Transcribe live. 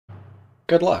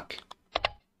Good luck.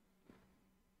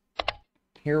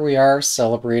 Here we are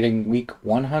celebrating week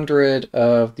 100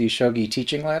 of the Shogi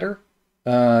teaching ladder.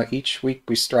 Each week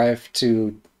we strive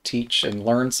to teach and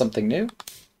learn something new.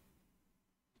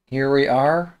 Here we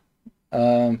are,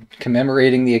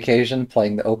 commemorating the occasion,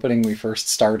 playing the opening we first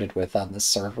started with on this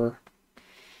server.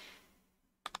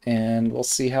 And we'll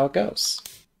see how it goes.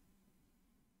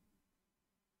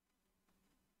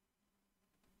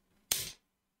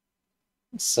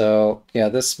 So, yeah,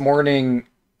 this morning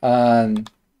on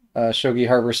Shogi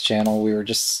Harbor's channel, we were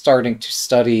just starting to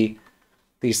study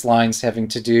these lines having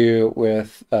to do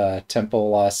with tempo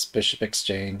loss, bishop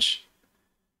exchange.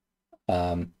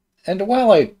 And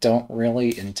while I don't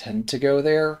really intend to go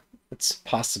there, it's a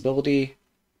possibility.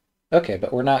 Okay,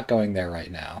 but we're not going there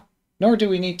right now, nor do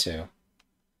we need to.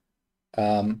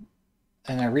 And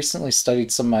I recently studied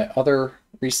some of my other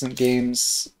recent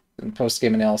games and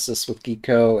post-game analysis with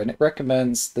Geeko, and it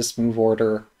recommends this move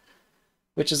order,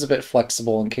 which is a bit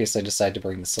flexible in case I decide to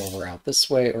bring the silver out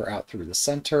this way or out through the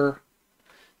center.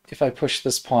 If I push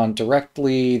this pawn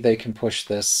directly, they can push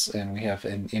this, and we have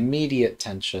an immediate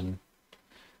tension.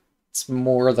 It's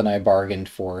more than I bargained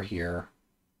for here.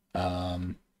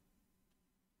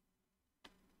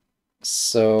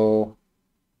 So,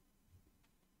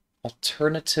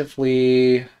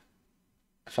 alternatively,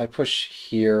 if I push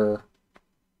here,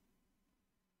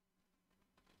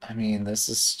 I mean, this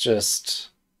is just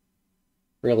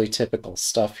really typical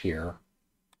stuff here.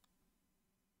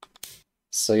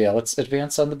 So yeah, let's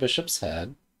advance on the bishop's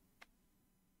head.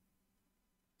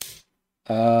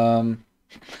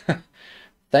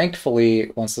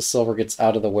 Thankfully, once the silver gets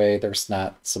out of the way, there's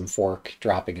not some fork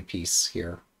dropping a piece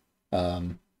here.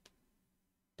 But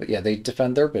yeah, they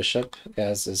defend their bishop,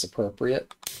 as is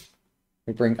appropriate.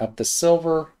 We bring up the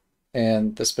silver,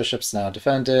 and this bishop's now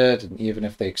defended, and even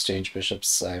if they exchange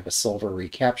bishops, I have a silver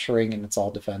recapturing, and it's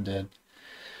all defended.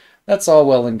 That's all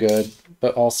well and good,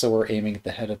 but also we're aiming at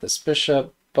the head of this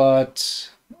bishop,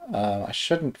 but I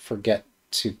shouldn't forget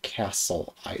to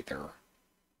castle either.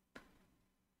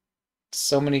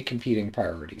 So many competing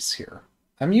priorities here.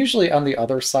 I'm usually on the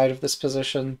other side of this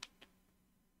position.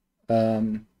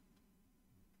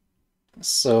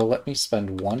 So let me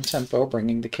spend one tempo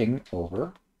bringing the king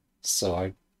over.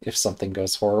 So if something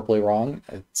goes horribly wrong,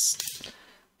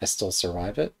 I still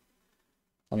survive it.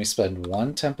 Let me spend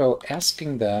one tempo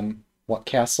asking them what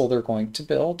castle they're going to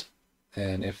build,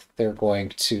 and if they're going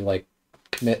to like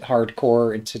commit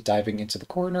hardcore into diving into the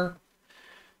corner,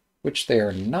 which they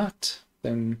are not,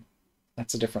 then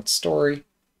that's a different story.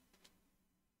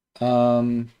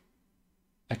 I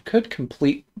could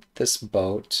complete this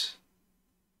boat.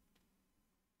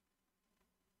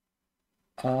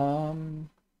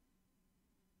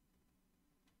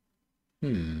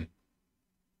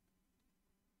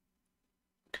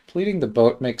 Completing the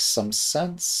boat makes some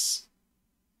sense.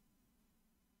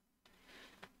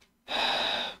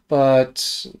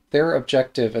 But their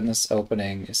objective in this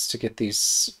opening is to get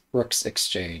these rooks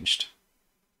exchanged.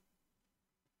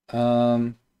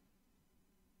 I'm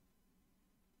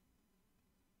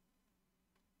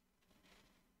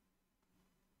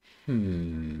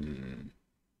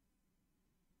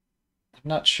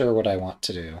not sure what I want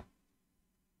to do.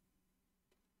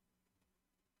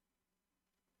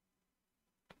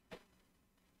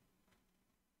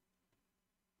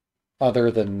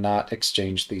 Other than not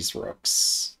exchange these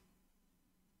rooks.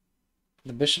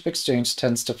 The bishop exchange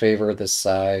tends to favor this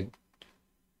side,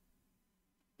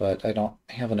 but I don't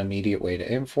have an immediate way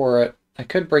to aim for it. I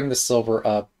could bring the silver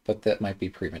up, but that might be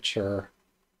premature.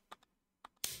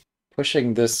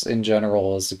 Pushing this in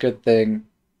general is a good thing.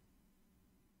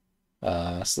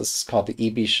 So this is called the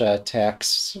Ibisha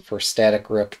tax for static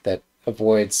rook that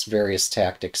avoids various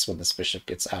tactics when this bishop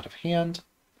gets out of hand.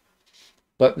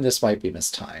 But this might be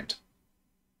mistimed.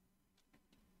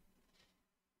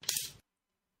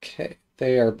 Okay,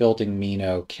 they are building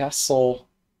Mino Castle.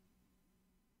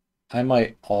 I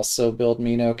might also build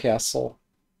Mino Castle.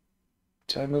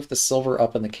 Do I move the silver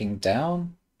up and the king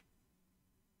down?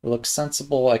 It looks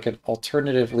sensible. I could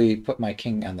alternatively put my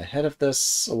king on the head of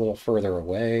this a little further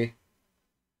away.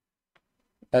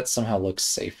 That somehow looks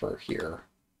safer here.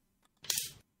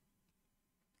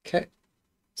 Okay,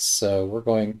 so we're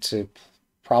going to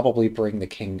probably bring the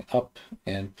king up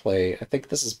and play, I think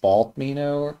this is bald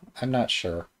Mino, I'm not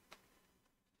sure.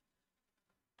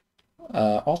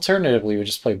 Alternatively, we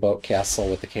just play boat castle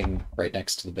with the king right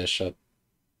next to the bishop.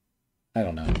 I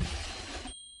don't know.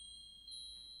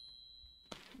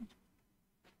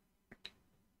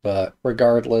 But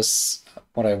regardless,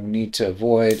 what I need to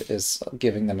avoid is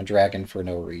giving them a dragon for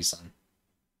no reason.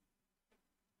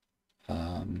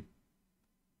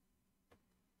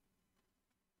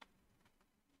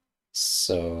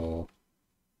 So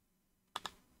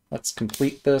let's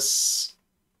complete this.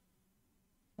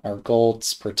 Our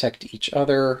golds protect each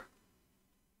other.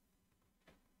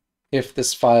 If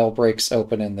this file breaks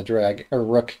open and the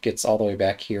rook gets all the way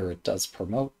back here, it does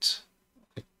promote.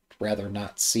 I'd rather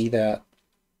not see that,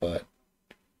 but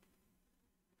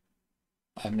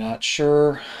I'm not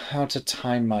sure how to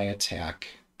time my attack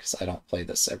because I don't play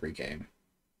this every game.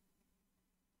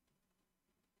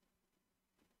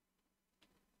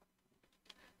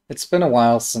 It's been a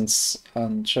while since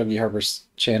on Shogi Harbor's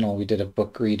channel we did a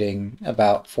book reading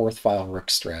about fourth file rook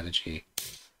strategy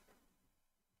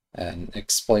and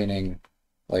explaining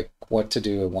like what to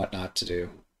do and what not to do.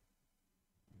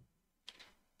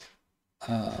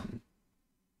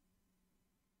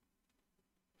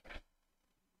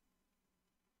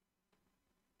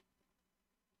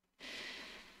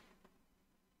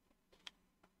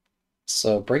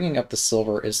 So bringing up the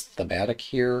silver is thematic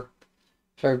here.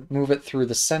 If I move it through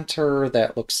the center,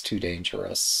 that looks too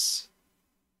dangerous.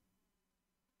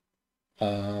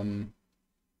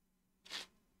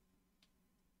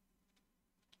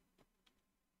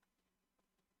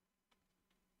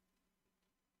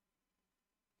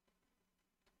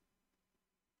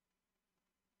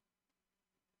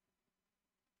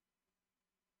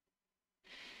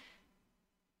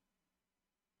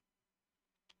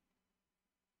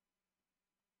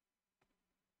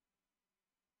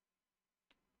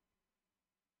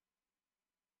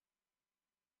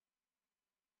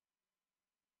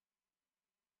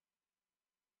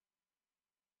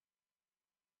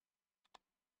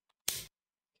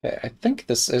 Okay, I think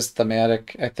this is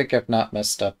thematic. I think I've not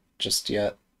messed up just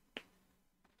yet.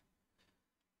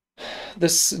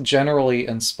 This generally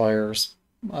inspires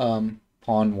pawn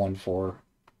 1-4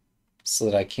 so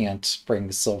that I can't bring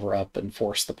the silver up and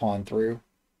force the pawn through.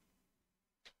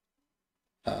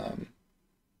 But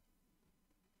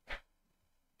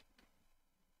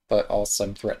also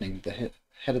I'm threatening the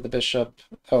head of the bishop.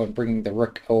 Oh, and bringing the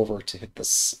rook over to hit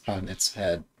this on its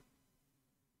head.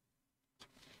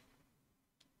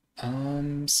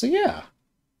 So yeah.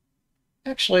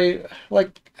 Actually,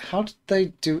 like, how did they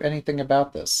do anything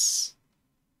about this?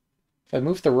 If I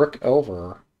move the rook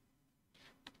over,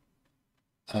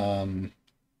 how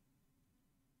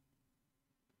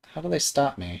do they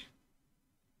stop me?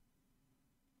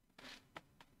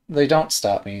 They don't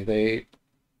stop me. They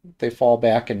fall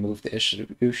back and move the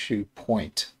Ushu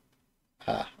point.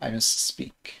 Ah, I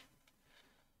misspeak.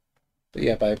 But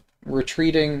yeah, by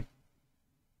retreating,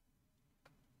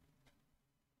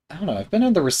 I don't know, I've been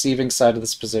on the receiving side of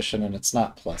this position and it's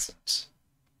not pleasant.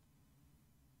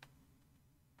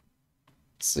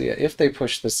 So yeah, if they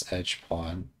push this edge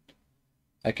pawn,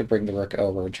 I could bring the rook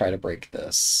over and try to break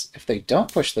this. If they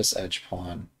don't push this edge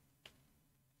pawn,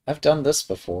 I've done this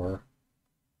before.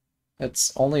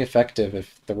 It's only effective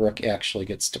if the rook actually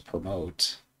gets to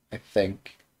promote, I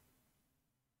think.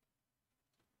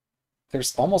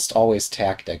 There's almost always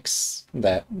tactics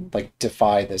that, like,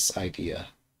 defy this idea.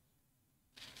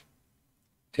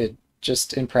 It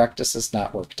just, in practice, has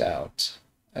not worked out.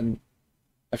 And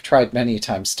I've tried many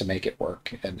times to make it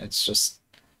work, and it's just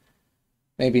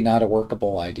maybe not a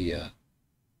workable idea.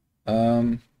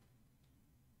 So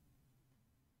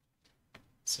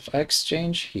if I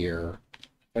exchange here,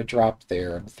 if I drop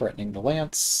there, I'm threatening the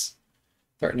lance,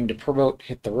 threatening to promote,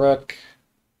 hit the rook.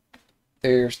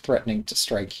 They're threatening to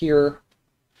strike here.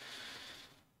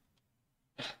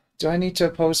 Do I need to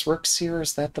oppose rooks here?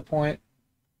 Is that the point?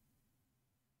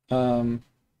 I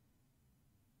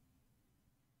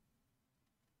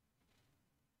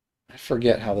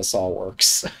forget how this all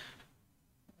works,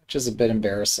 which is a bit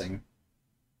embarrassing.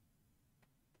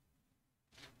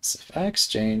 So if I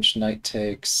exchange, knight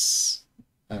takes,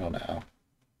 I don't know.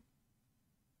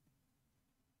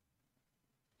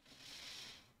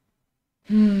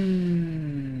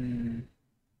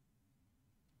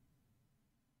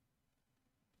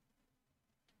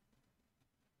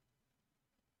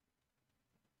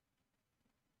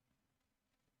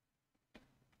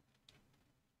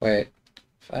 Wait,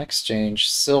 if I exchange,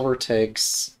 silver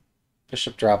takes,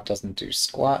 bishop drop doesn't do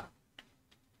squat.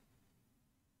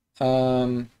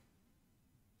 If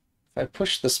I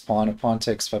push this pawn, a pawn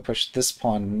takes. If I push this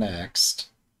pawn next,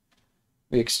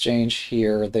 we exchange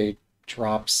here, they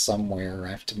drop somewhere.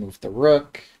 I have to move the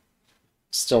rook.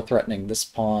 Still threatening this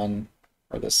pawn,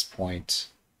 or this point.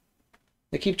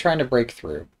 They keep trying to break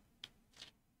through.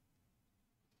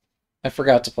 I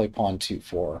forgot to play pawn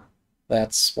 2-4.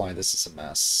 That's why this is a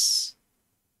mess.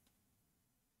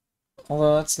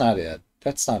 Although that's not it.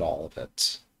 That's not all of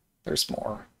it. There's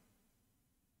more.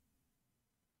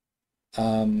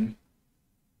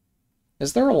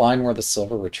 Is there a line where the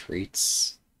silver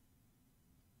retreats?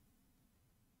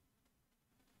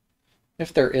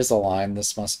 If there is a line,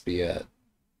 this must be it.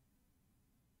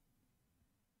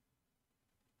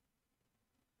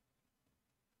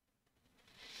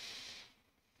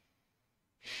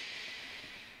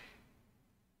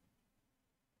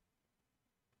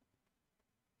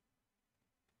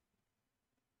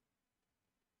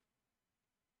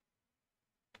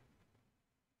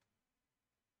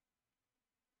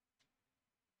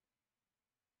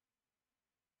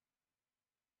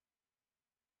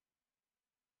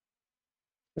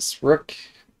 This rook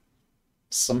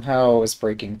somehow is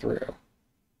breaking through.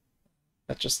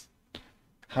 That just...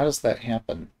 How does that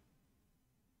happen?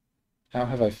 How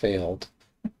have I failed?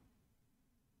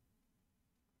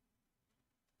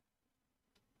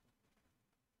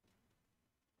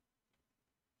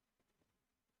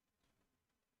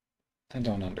 I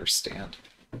don't understand.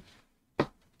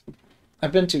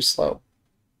 I've been too slow.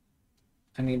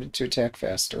 I needed to attack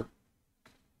faster.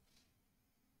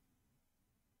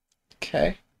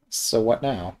 Okay, so what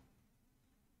now?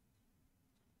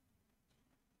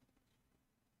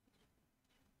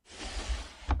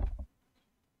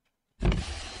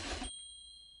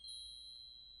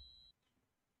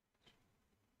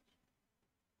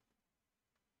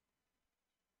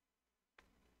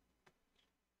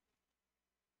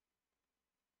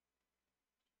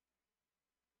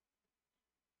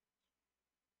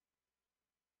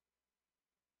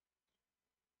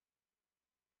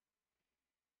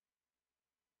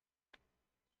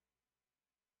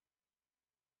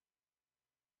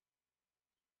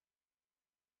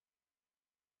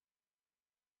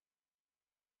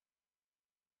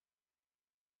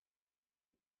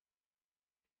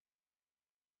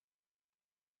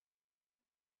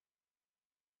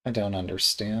 I don't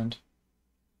understand.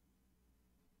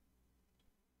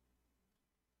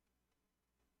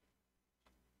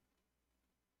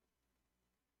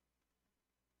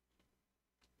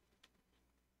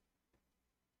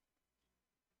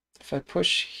 If I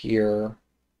push here...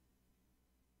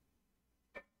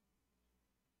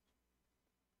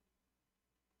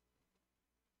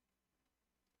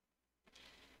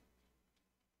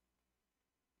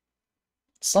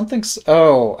 Something's...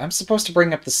 Oh, I'm supposed to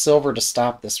bring up the silver to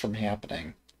stop this from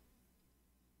happening.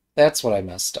 That's what I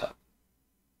messed up.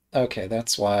 Okay,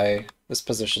 that's why this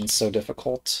position's so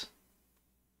difficult.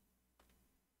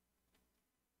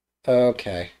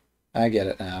 Okay, I get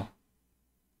it now.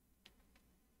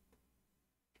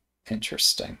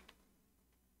 Interesting.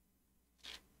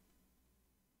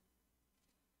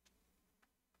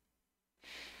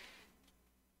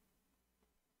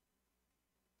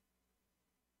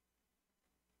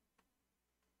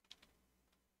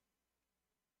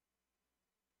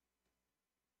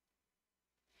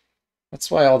 That's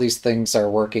why all these things are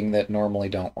working that normally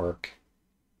don't work.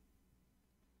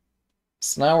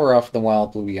 So now we're off the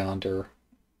Wild Blue Yonder.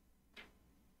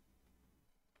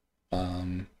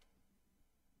 Um,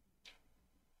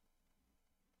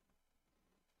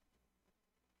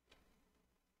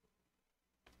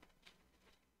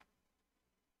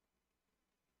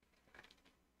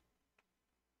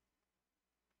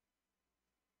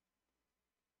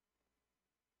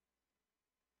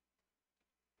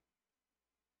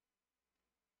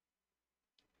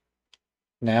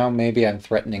 Now maybe I'm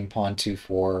threatening pawn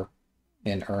 2-4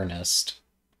 in earnest.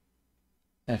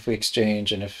 And if we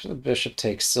exchange, and if the bishop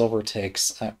takes, silver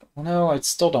takes... well, no, I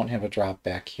still don't have a drop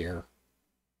back here.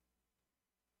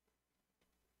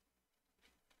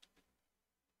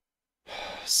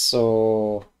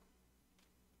 So...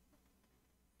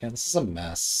 Yeah, this is a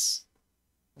mess.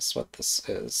 That's what this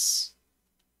is.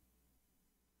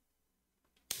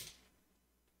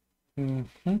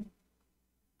 Mm-hmm.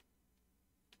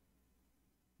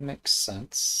 Makes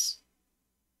sense.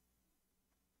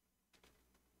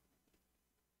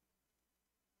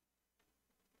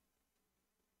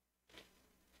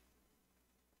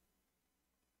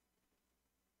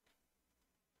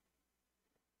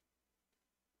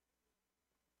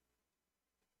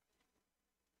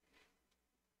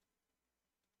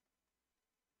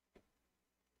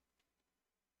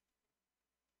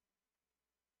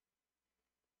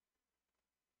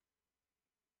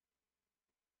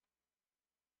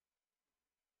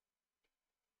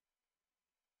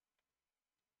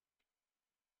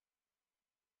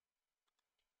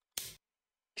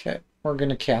 Okay, we're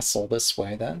gonna castle this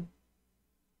way then.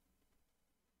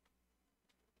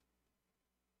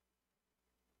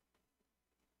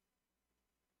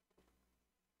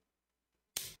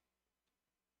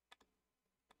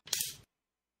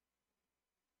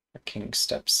 Our king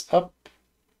steps up.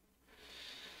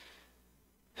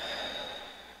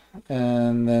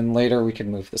 And then later we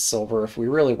can move the silver if we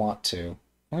really want to.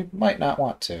 We might not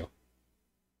want to.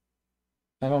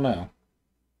 I don't know.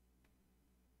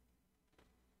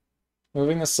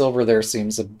 Moving the silver there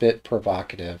seems a bit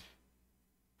provocative.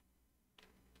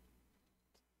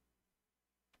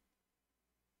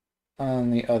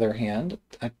 On the other hand,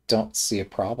 I don't see a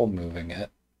problem moving it.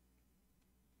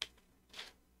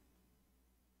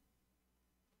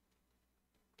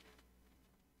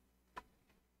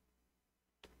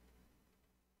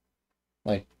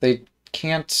 Like, they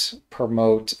can't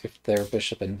promote if their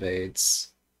bishop invades.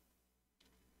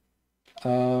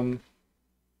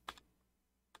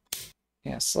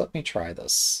 Yes, let me try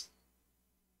this.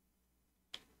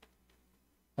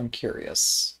 I'm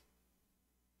curious.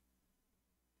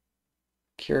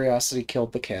 Curiosity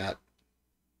killed the cat,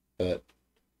 but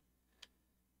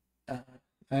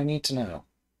I need to know.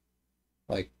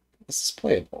 Like, this is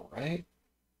playable, right?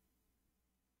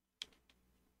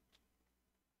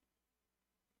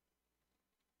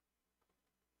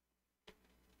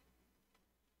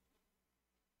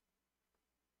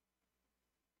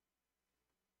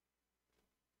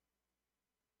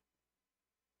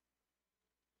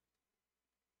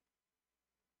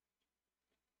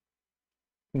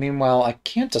 Meanwhile, I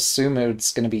can't assume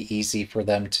it's going to be easy for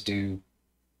them to do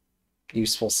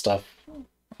useful stuff.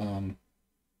 Um,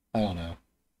 I don't know.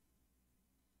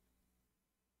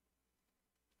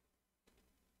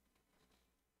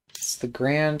 It's the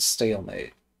grand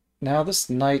stalemate. Now this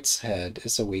knight's head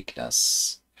is a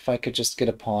weakness. If I could just get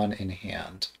a pawn in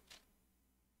hand.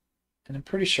 And I'm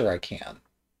pretty sure I can.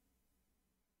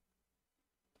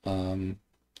 Um,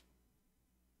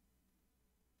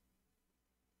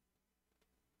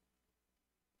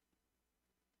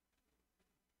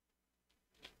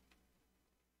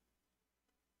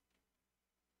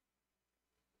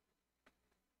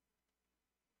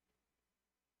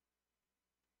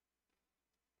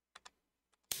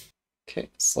 okay,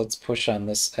 so let's push on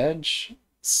this edge.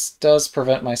 This does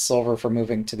prevent my silver from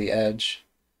moving to the edge.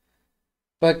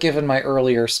 But given my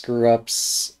earlier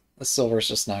screw-ups, the silver's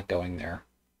just not going there.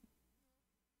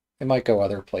 It might go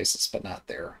other places, but not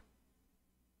there.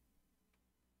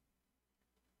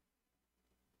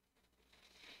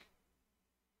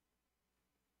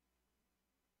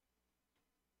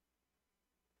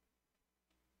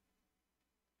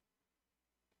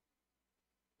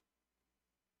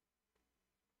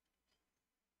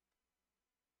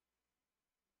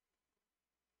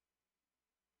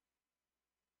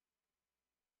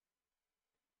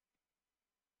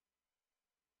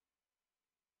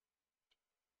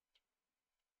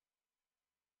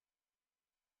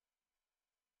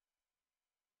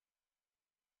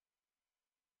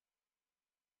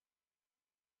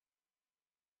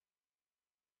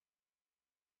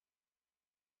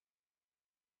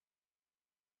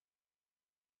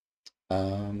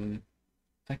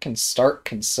 I can start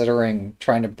considering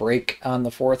trying to break on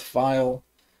the fourth file.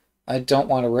 I don't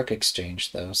want a rook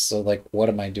exchange, though, so, like, what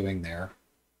am I doing there?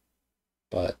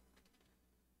 But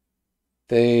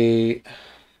they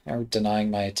are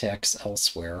denying my attacks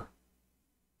elsewhere,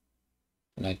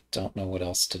 and I don't know what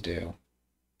else to do.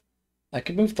 I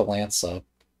could move the lance up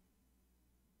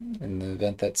in the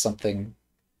event that something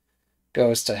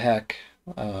goes to heck.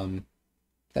 Then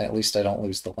at least I don't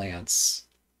lose the lance.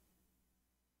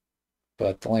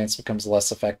 But the lance becomes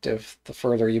less effective the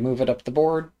further you move it up the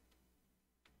board.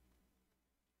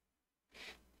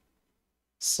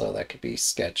 So that could be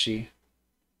sketchy.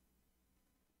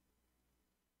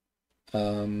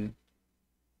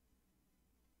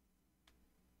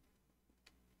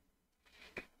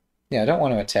 Yeah, I don't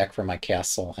want to attack from my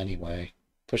castle anyway.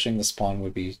 Pushing this pawn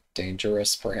would be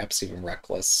dangerous, perhaps even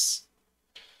reckless.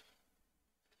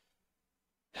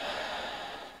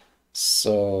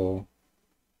 So,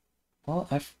 well,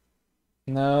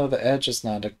 no, the edge is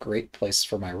not a great place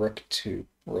for my rook to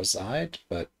reside,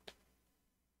 but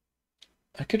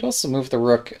I could also move the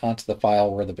rook onto the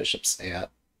file where the bishop's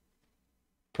at.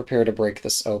 Prepare to break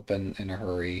this open in a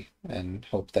hurry and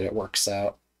hope that it works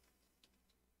out.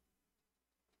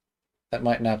 That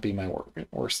might not be my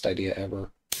worst idea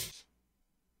ever.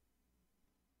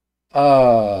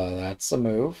 That's a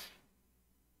move.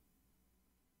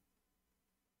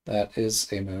 That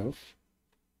is a move.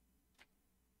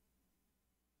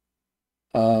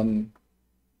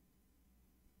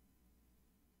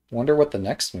 Wonder what the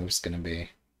next move's gonna be.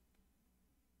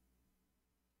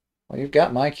 Well, you've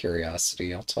got my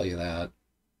curiosity, I'll tell you that.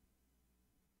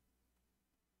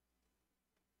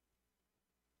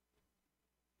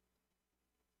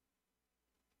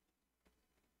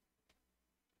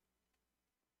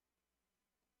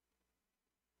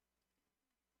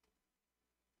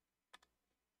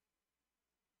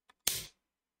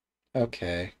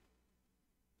 Okay.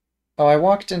 Oh, I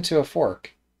walked into a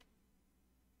fork.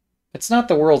 It's not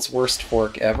the world's worst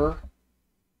fork ever.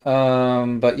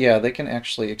 But yeah, they can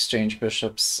actually exchange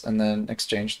bishops and then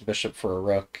exchange the bishop for a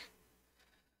rook.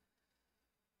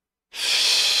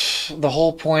 The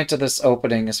whole point of this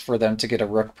opening is for them to get a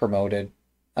rook promoted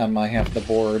on my half of the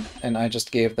board, and I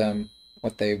just gave them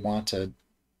what they wanted.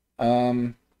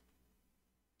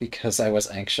 Because I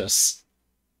was anxious.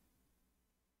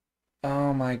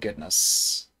 Oh my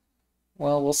goodness.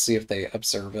 Well, we'll see if they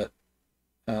observe it.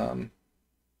 Um,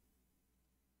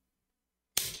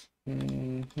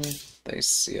 they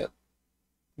see it.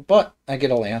 But I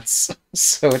get a lance,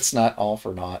 so it's not all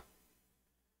for naught.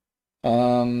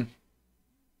 Um,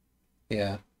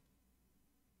 yeah.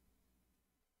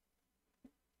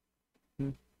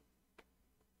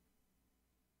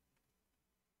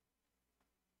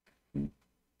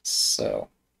 So,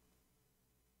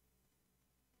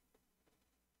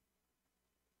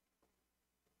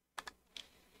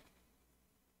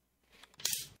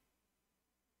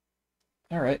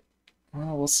 all right.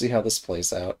 Well, we'll see how this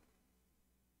plays out.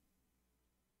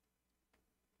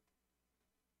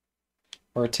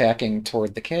 We're attacking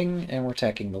toward the king, and we're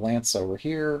attacking the lance over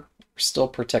here. We're still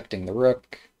protecting the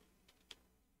rook.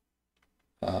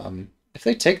 If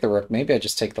they take the rook, maybe I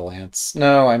just take the lance.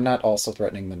 No, I'm not also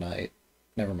threatening the knight.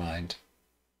 Never mind.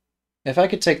 If I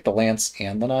could take the lance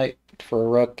and the knight for a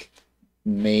rook,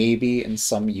 maybe in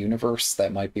some universe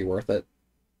that might be worth it,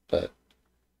 but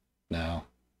no.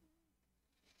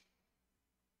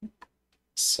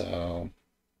 So,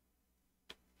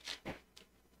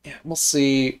 yeah, we'll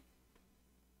see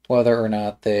whether or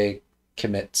not they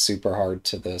commit super hard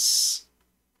to this,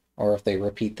 or if they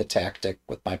repeat the tactic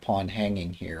with my pawn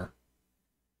hanging here.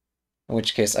 In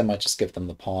which case, I might just give them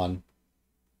the pawn,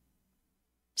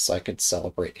 so I could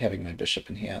celebrate having my bishop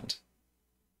in hand.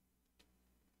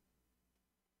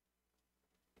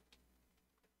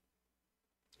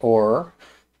 Or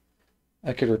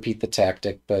I could repeat the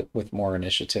tactic, but with more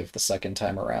initiative the second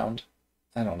time around.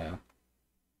 I don't know.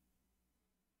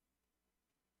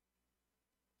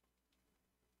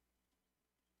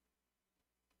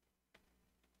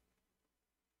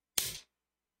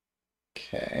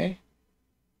 Okay.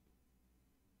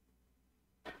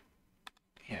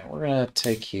 Yeah, we're gonna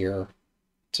take here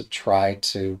to try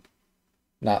to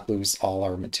not lose all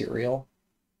our material.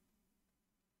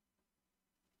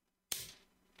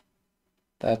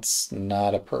 That's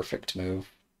not a perfect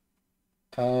move.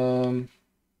 I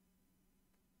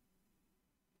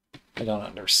don't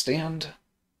understand.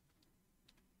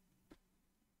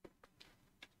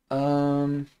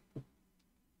 Um,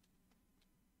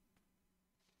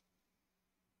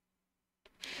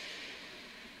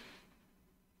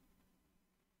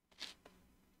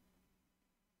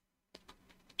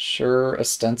 sure,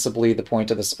 ostensibly the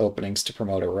point of this opening is to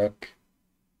promote a rook.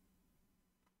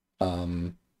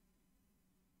 Um,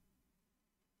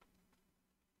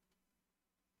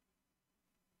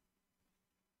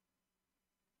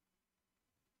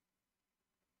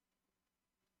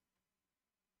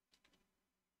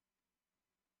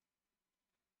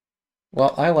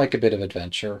 well, I like a bit of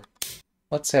adventure.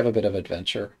 Let's have a bit of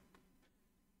adventure.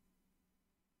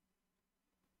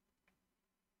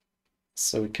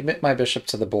 So we commit my bishop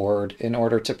to the board in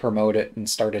order to promote it and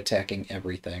start attacking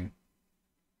everything.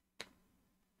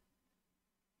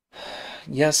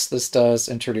 Yes, this does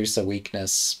introduce a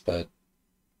weakness, but,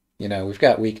 you know, we've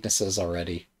got weaknesses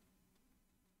already.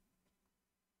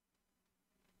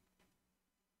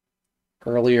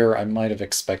 Earlier, I might have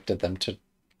expected them to,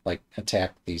 like,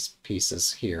 attack these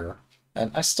pieces here.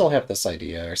 And I still have this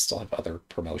idea. I still have other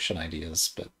promotion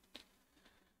ideas, but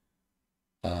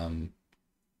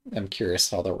I'm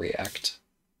curious how they'll react.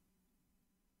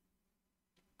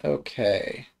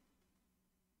 Okay.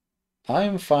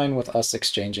 I'm fine with us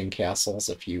exchanging castles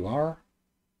if you are.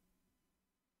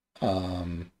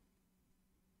 Um,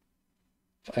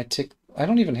 I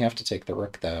don't even have to take the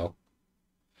rook, though.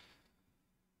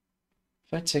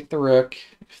 If I take the rook,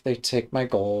 if they take my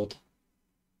gold,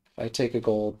 if I take a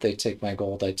gold, they take my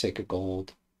gold, I take a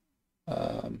gold.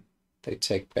 They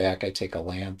take back, I take a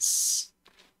lance.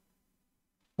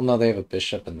 Well, no, they have a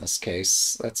bishop in this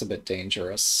case. That's a bit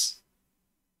dangerous.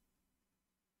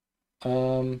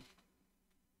 If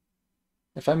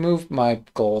I move my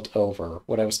gold over,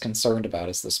 what I was concerned about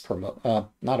is this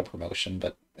not a promotion,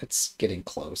 but it's getting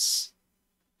close.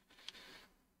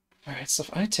 Alright, so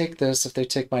if I take this, if they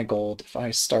take my gold, if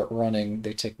I start running,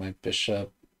 they take my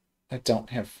bishop. I don't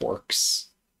have forks.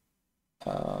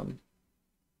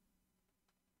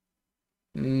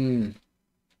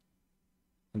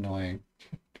 Annoying.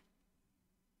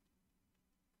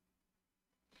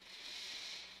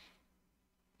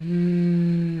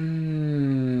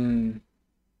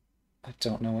 I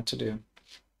don't know what to do.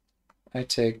 I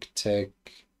take.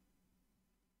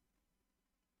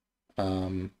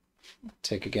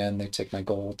 Take again, they take my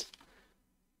gold.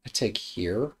 I take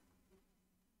here.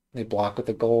 They block with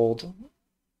the gold.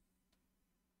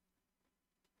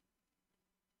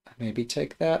 I maybe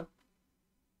take that.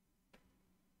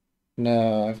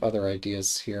 No, I have other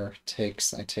ideas here.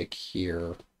 Takes, I take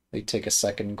here. They take a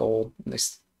second gold.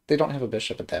 They don't have a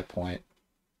bishop at that point.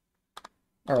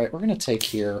 Alright, we're going to take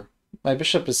here. My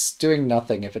bishop is doing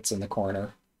nothing if it's in the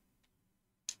corner.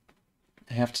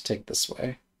 I have to take this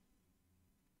way.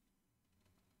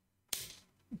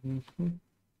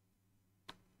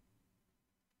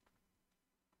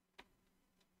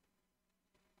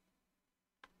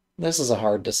 This is a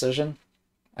hard decision,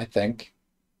 I think.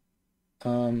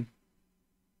 I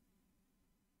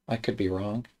could be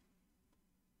wrong.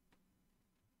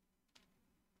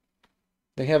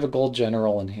 They have a gold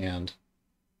general in hand.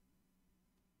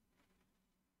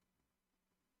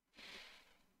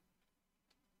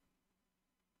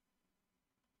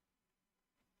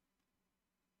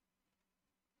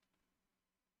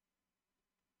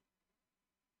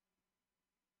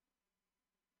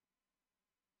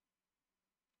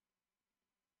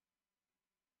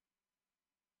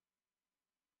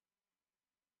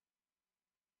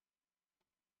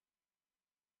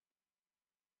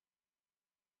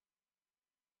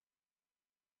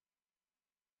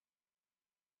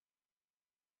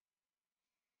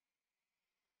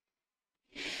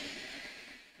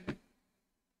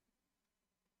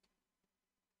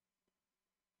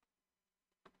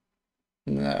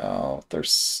 No,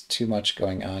 there's too much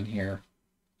going on here.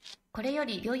 これよ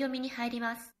り秒読みに入り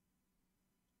ます。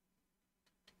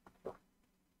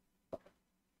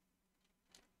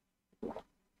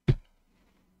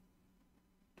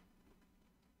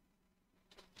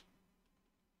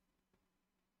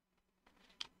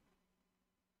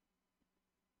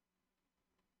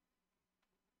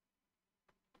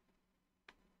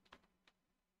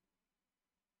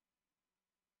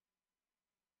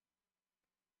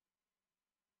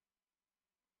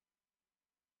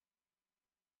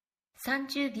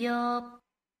30秒。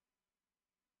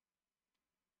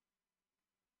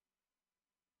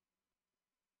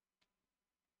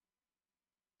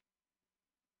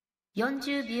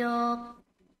40秒。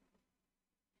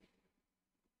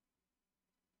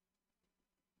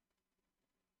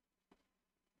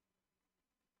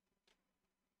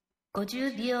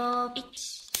50秒。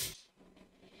1。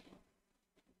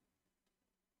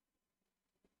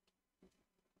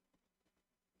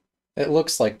It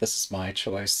looks like this is my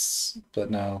choice,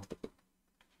 but no.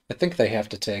 I think they have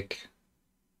to take.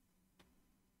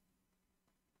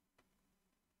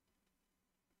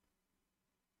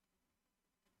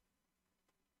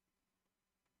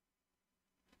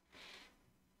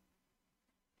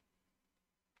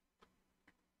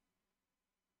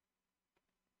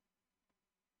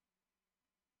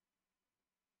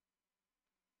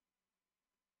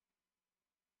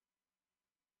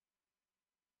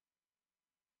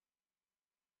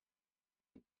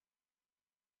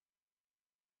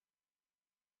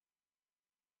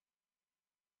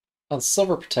 Well,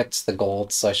 silver protects the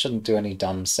gold, so I shouldn't do any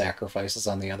dumb sacrifices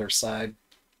on the other side.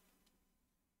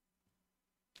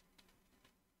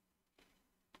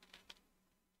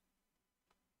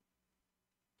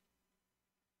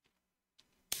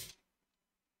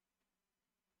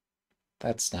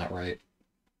 That's not right.30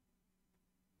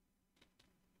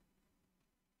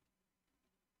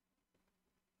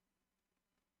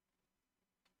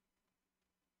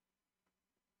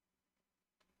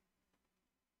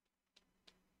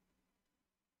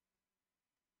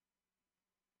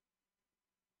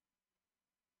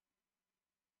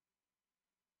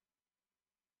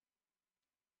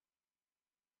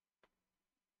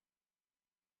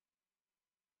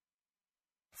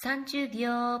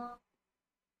秒。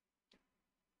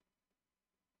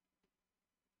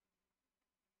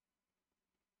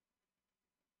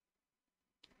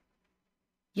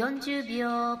40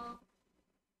秒。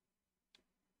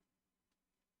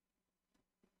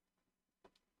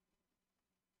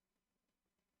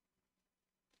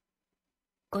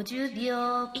50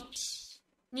秒。1、2、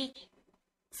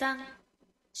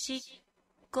3、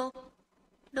4、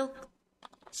5、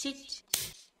6、7。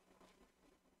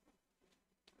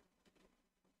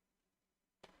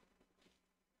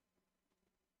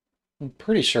I'm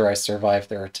pretty sure I survived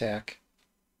their attack.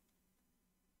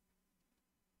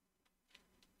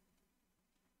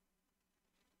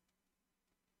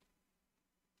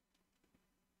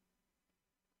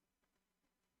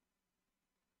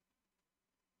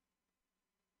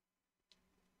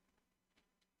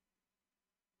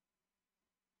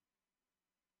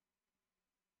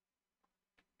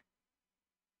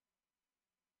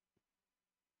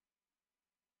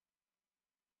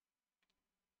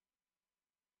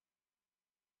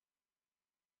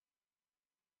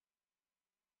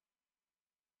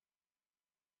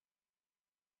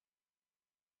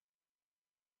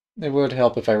 It would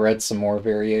help if I read some more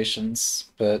variations,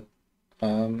 but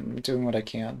I'm doing what I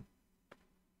can.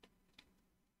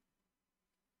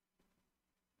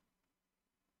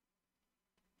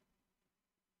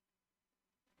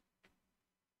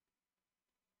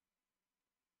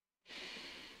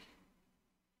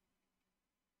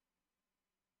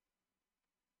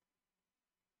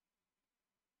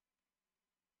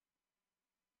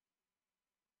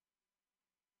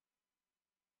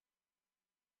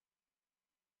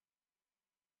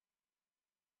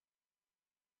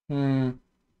 Hmm.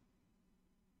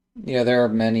 Yeah, there are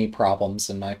many problems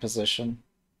in my position.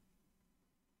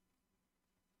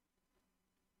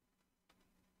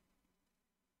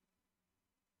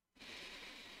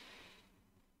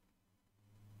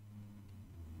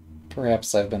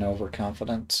 Perhaps I've been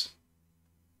overconfident.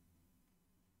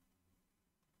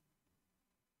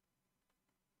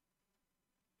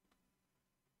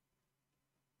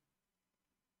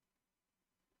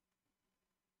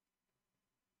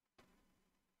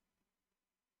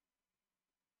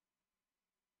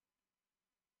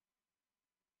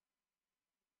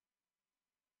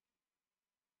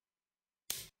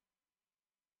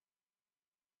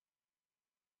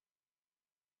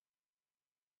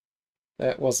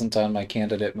 That wasn't on my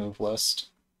candidate move list.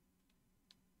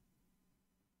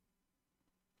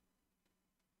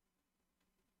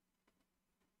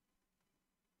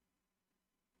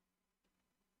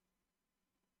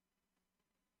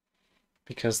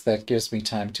 Because that gives me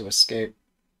time to escape.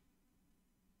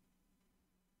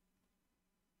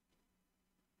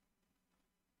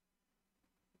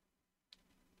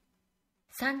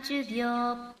 30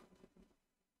秒。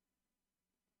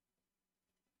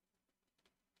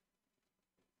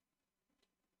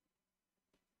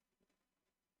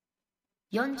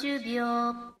40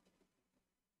秒。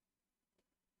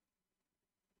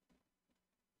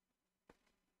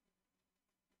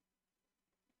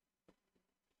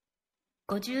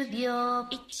50秒。1、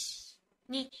2、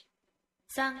3、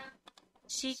4。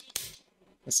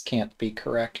This can't be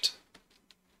correct.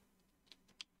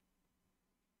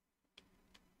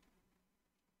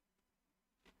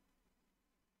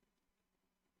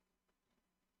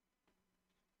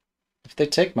 If they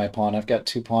take my pawn, I've got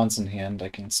 2 pawns in hand. I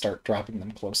can start dropping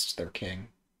them close to their king.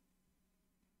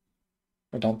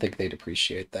 I don't think they'd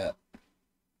appreciate that.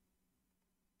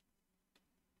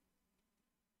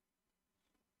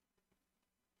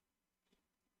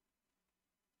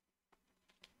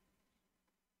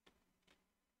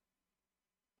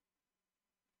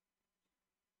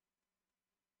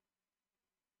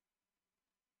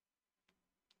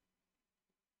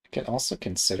 I can also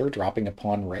consider dropping a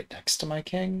pawn right next to my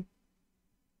king.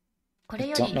 こ I れ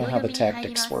よ don't り know 秒 how 読 the みに入り tactics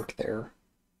ます。work there.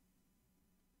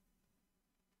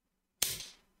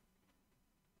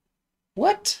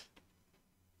 What?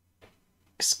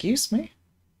 Excuse me?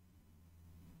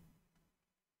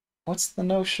 What's the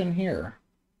notion here?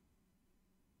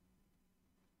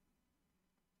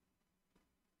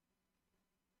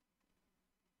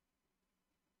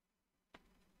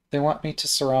 They want me to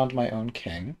surround my own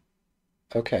king.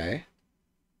 Okay.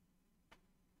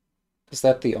 Is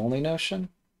that the only notion?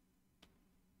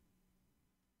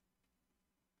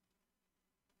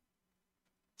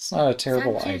 It's not a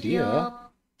terrible 30 idea,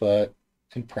 秒。but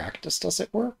in practice, does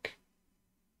it work?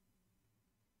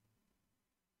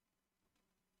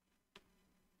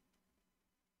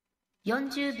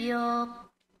 40秒。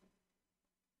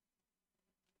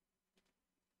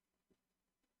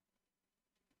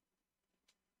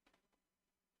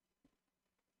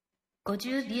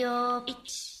50秒。1、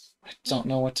I 2、don't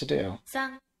know what to do.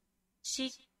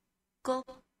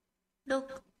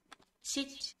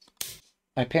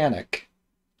 3、4、5、6、7。I panic.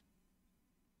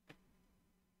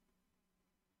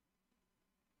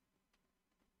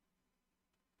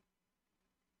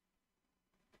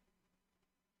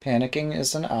 Panicking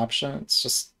is an option, it's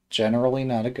just generally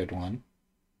not a good one.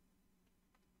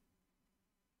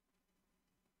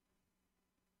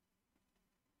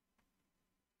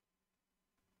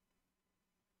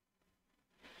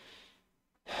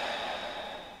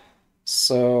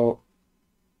 So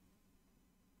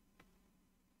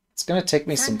it's going to take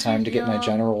me some time30to get my秒。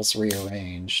generals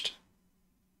rearranged.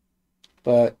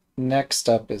 But next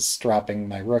up is dropping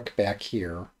my rook back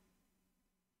here,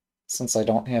 since I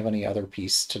don't have any other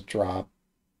piece to drop.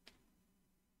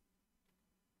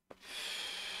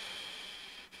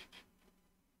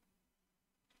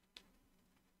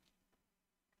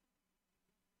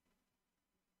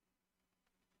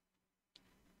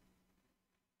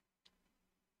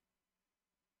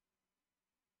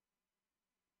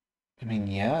 I mean,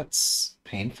 yeah, it's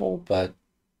painful, but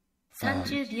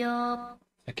 30秒。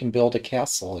I can build a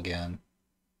castle again.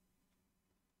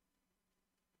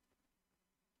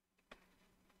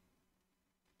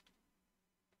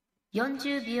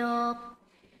 40秒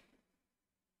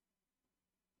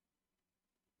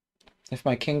If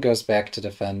my king goes back to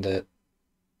defend it,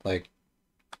 like,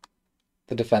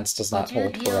 the defense does not 50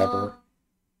 hold forever. 秒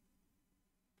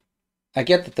I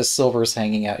get that the silver's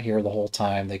hanging out here the whole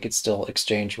time. They could still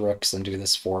exchange rooks and do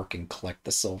this fork and collect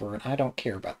the silver, and I don't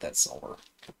care about that silver.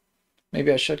 Maybe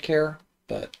I should care,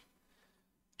 but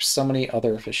there's so many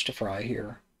other fish to fry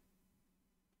here.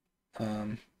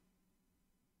 Um,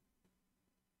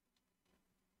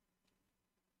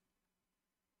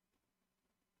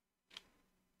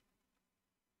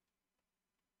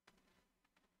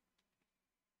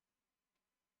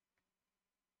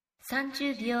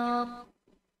 30秒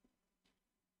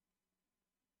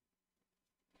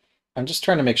I'm just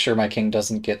trying to make sure my king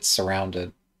doesn't get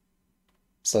surrounded.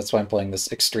 So that's why I'm playing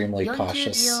this extremely 40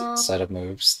 cautious 秒 set of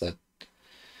moves that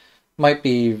might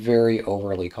be very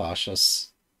overly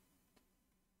cautious.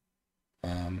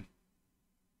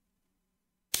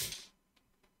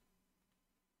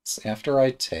 So after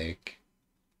I take,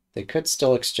 they could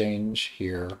still exchange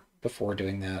here before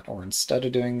doing that, or instead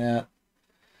of doing that.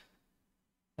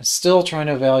 I'm still trying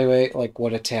to evaluate like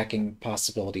what attacking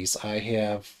possibilities I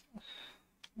have.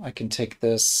 I can take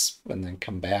this and then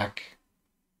come back.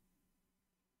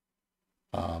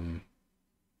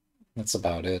 That's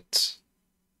about it.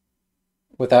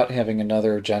 Without having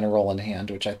another general in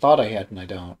hand, which I thought I had and I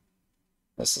don't.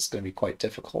 This is going to be quite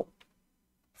difficult.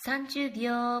 30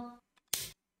秒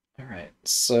Alright,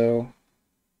 so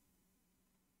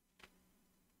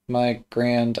my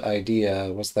grand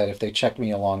idea was that if they check me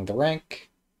along the rank,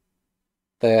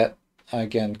 that I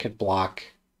again could block,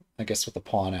 I guess, with a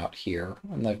pawn out here.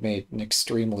 And I've made an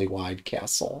extremely wide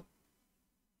castle.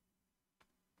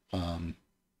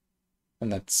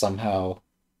 And that somehow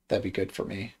that'd be good for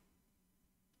me.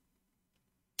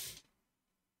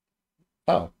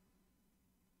 Oh.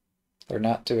 They're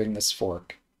not doing this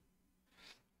fork.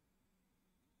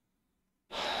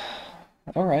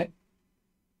 Alright.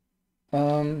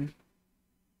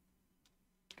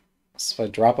 So if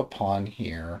I drop a pawn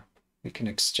here, we can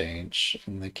exchange,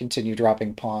 and they continue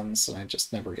dropping pawns, and I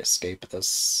just never escape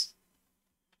this.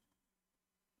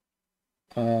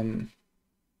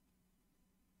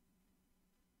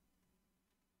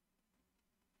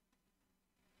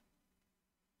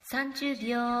 30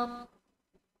秒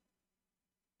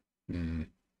Hmm.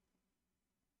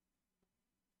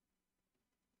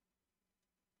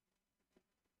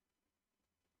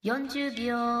 40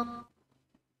秒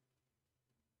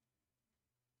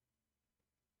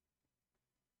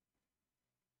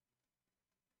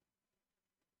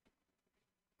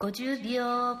 50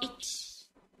秒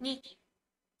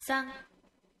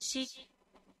 1、2、3、4、5、6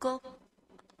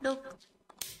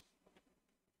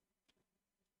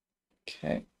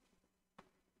 Okay.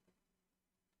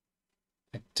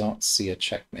 I don't see a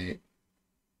checkmate.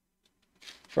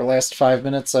 For the last 5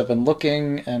 minutes I've been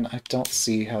looking, and I don't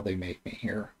see how they mate me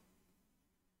here.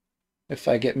 If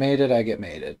I get mated, I get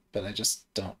mated, but I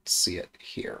just don't see it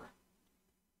here.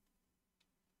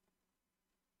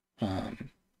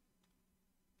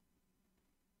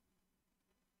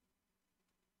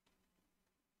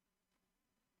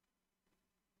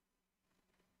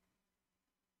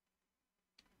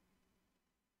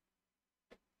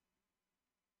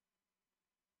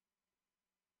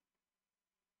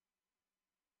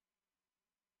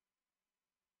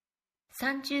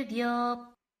 30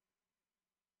秒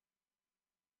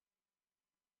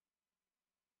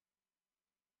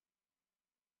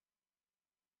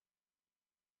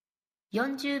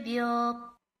 40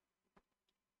秒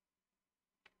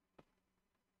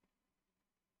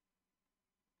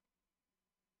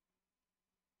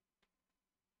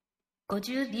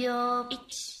 50秒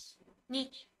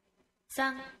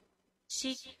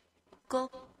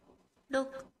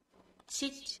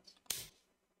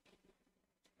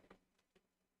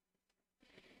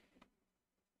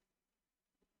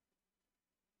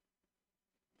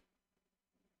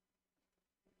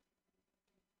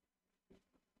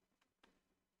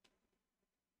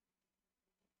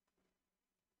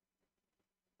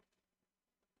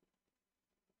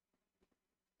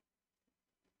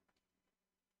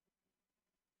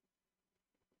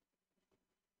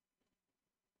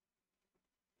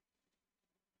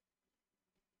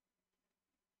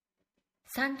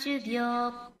 30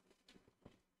秒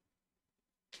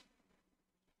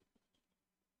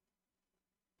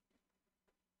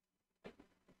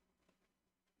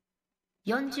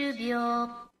 40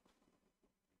秒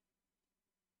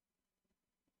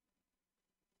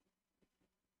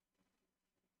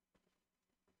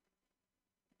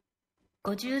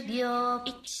 50秒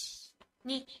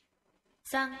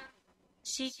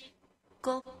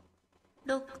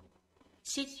 1、2、3、4、5、6、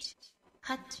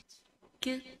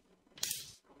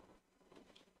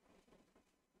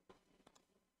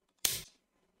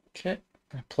7、8、9。Okay,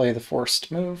 I play the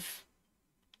forced move.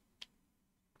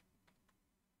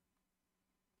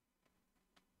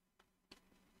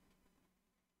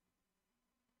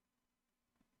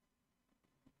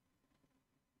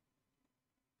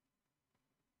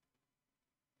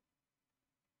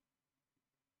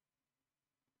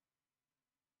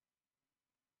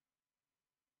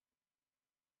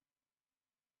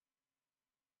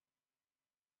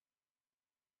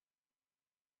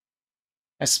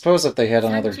 I suppose if they had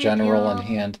another 30 general in 秒。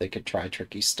hand, they could try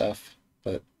tricky stuff,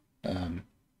 but and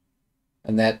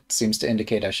that seems to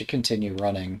indicate I should continue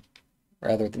running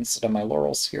rather than sit on my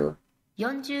laurels here.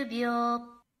 40秒。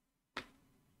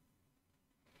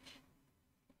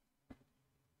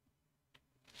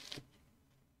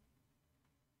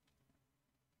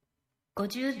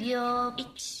50秒。1、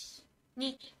2、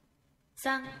3、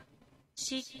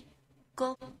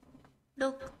4、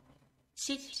5、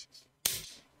6、7。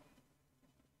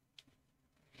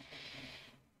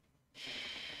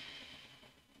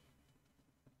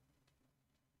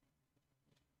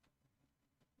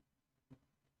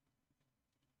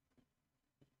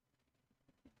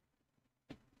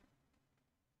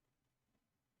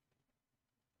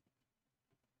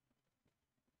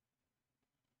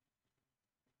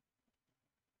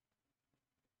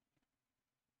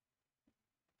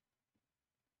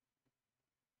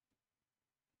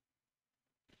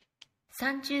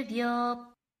30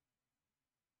秒。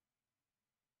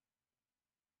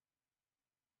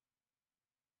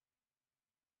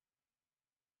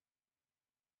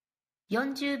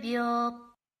40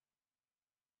秒。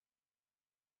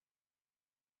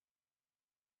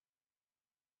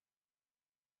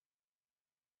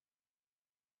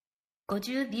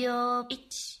50秒。1、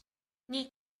2、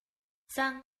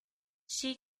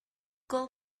3、4、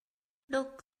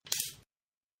5、6。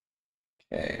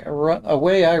Okay,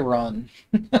 away I run.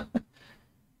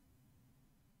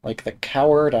 Like the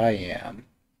coward I am.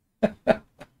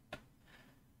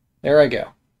 There I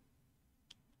go.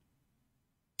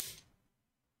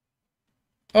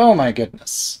 Oh my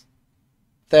goodness.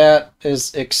 That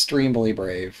is extremely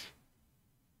brave.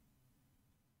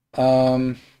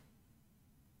 Um,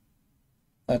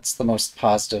 that's the most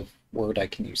positive word I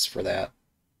can use for that.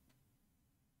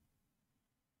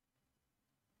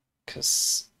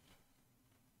 Because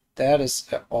that is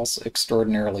also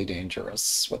extraordinarily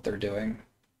dangerous, what they're doing.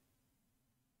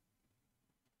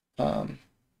 Um,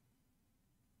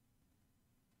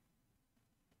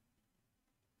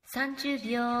 30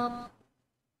秒。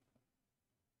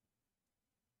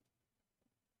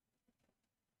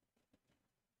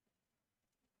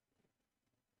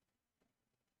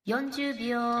40 I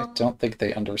秒。don't think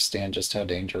they understand just how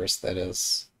dangerous that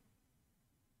is.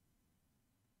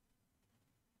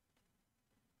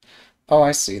 Oh,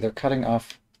 I see. They're cutting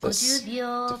off 50 this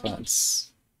秒。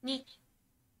defense.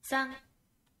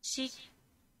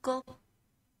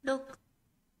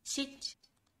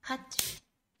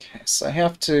 1、2、3、4、5、6、7、8。Okay, so I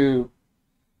have to...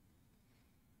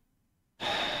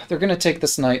 They're going to take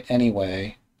this knight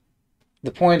anyway.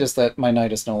 The point is that my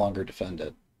knight is no longer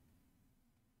defended.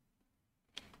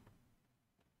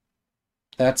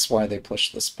 That's why they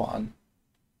push this pawn.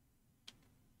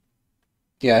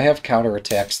 Yeah, I have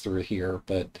counterattacks through here,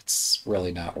 but it's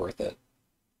really not worth it.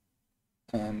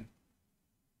 Um,30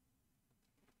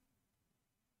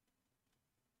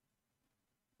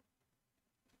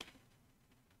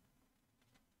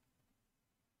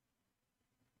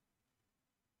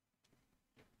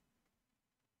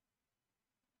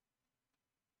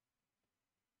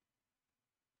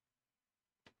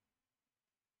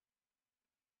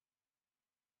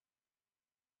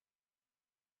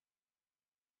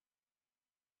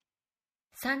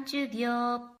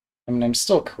秒。I mean, I'm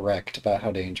still correct about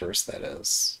how dangerous that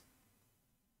is.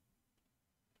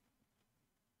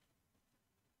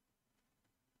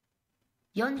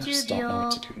 I 40 just don't know what秒。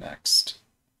to do next.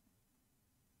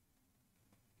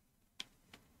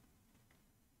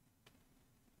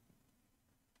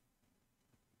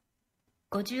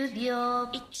 50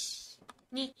秒。1、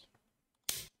2。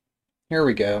Here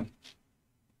we go.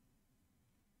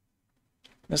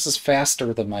 This is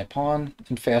faster than my pawn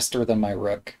and faster than my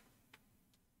rook.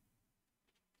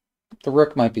 The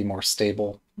rook might be more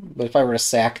stable, but if I were to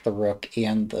sack the rook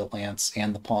and the lance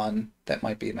and the pawn, that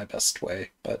might be my best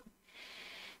way, but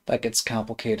that gets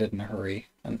complicated in a hurry,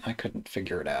 and I couldn't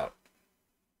figure it out.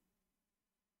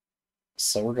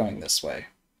 So we're going this way.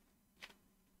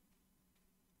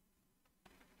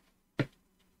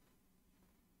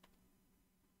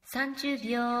 $30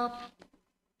秒。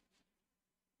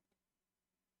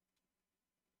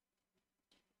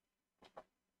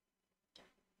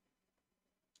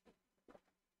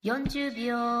40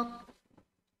秒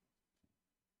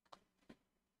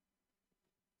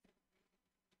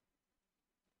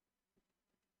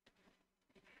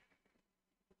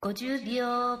 50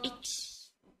秒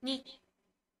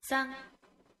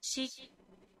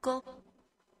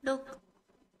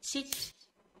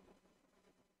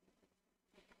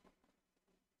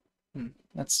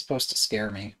That's supposed to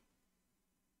scare me.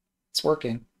 It's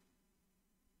working.30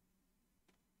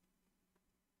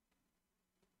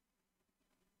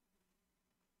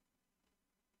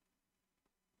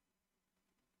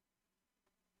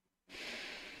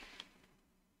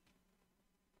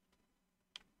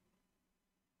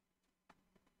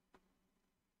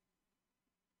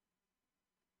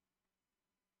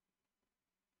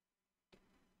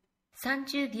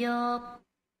秒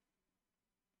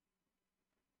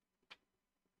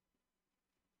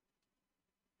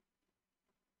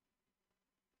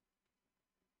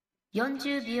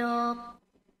 40秒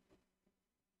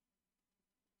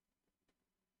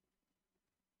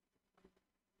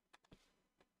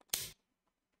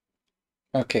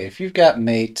Okay, if you've got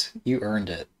mate, you earned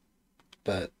it.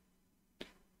 But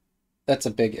that's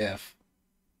a big if.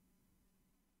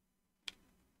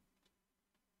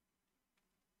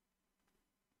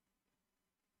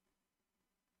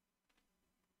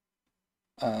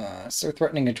 So they're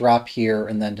threatening a drop here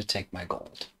and then to take my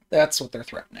gold. That's what they're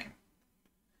threatening.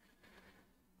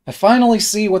 I finally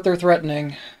see what they're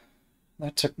threatening.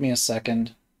 That took me a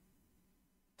second.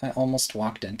 I almost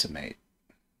walked into mate.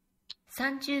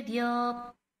 30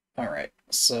秒 Alright,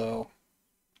 so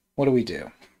what do we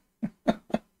do?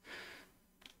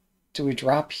 Do we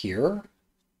drop here?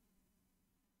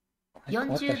 Like,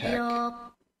 what the 40 heck?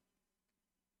 秒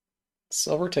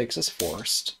Silver takes us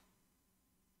forced.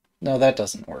 No, that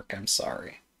doesn't work. I'm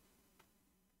sorry.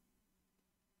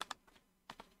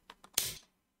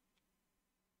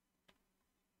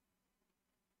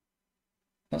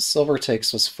 No, silver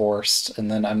takes was forced,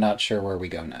 and then I'm not sure where we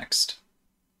go next.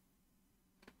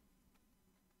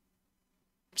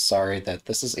 Sorry that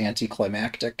this is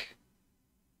anticlimactic.30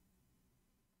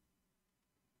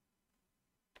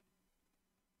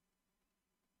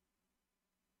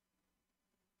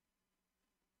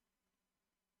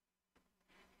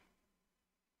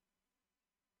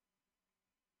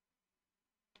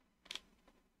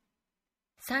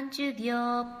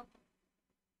秒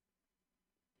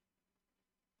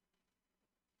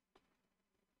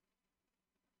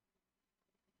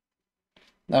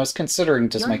I was considering,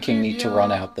 does my king need to 40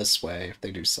 run out this way if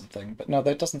they do something? But no,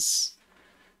 that doesn't...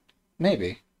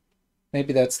 Maybe.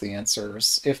 Maybe that's the answer.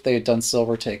 If they had done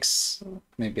silver takes,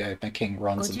 maybe my king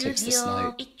runs and 50 takes this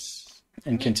秒 knight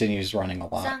 1、and 2、continues running a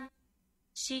lot.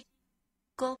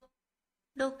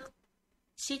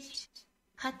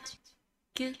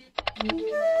 3、4、5、6、7、8、9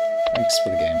 Thanks for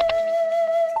the game.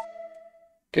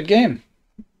 Good game.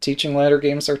 Teaching ladder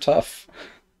games are tough.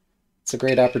 It's a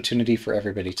great opportunity for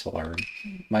everybody to learn,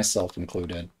 myself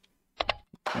included.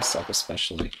 Myself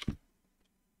especially.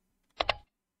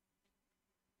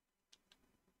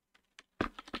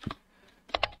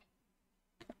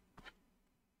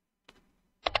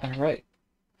 All right.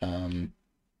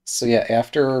 So yeah,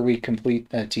 after we complete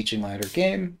a teaching ladder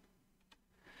game,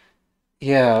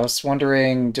 yeah, I was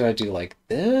wondering, do I do like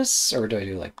this, or do I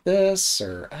do like this,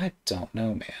 or I don't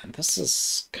know, man. This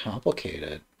is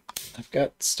complicated. I've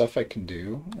got stuff I can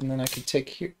do, and then I can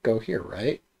go here,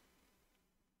 right?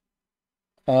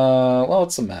 Well,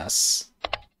 it's a mess.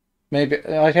 Maybe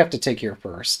I'd have to take here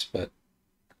first, but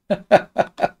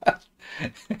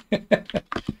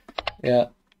yeah.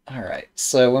 All right.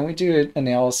 So when we do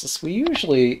analysis, we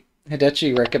usually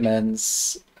Hidechi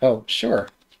recommends. Oh, sure.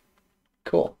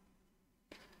 Cool.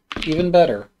 Even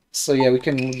better. So yeah, we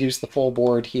can use the full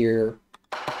board here.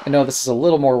 I know this is a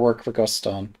little more work for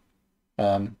gosttone.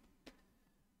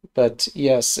 But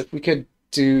yes, if we could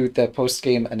do the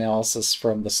post-game analysis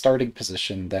from the starting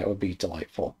position, that would be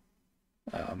delightful.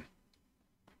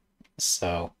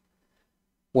 So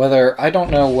whether I don't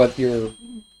know what your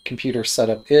computer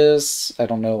setup is. I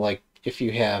don't know, like, if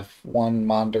you have one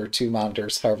monitor, two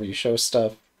monitors, however you show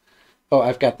stuff. Oh,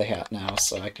 I've got the hat now,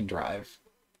 so I can drive.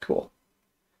 Cool.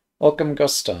 Welcome,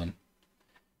 gosttone.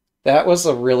 That was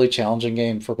a really challenging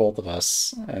game for both of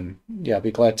us, and yeah, I'll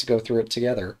be glad to go through it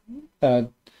together.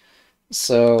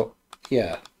 So,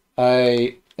 yeah,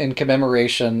 in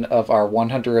commemoration of our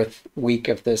 100th week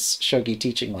of this shogi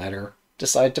teaching ladder,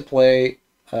 decide to play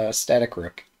Static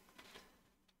Rook.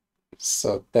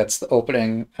 So that's the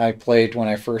opening I played when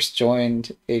I first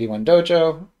joined 81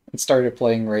 Dojo and started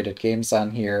playing rated games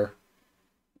on here.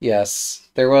 Yes,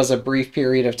 there was a brief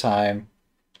period of time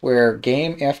where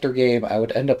game after game I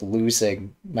would end up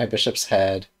losing my bishop's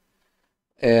head,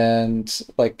 And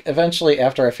like eventually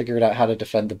after I figured out how to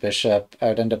defend the bishop, I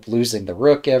would end up losing the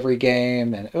rook every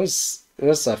game, and it was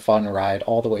a fun ride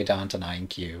all the way down to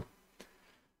 9Q.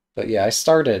 But yeah, I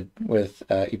started with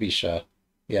Ibisha.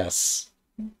 Yes.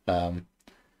 Um,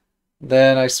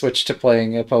 then I switched to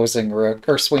playing opposing rook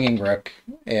or swinging rook,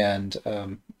 and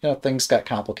things got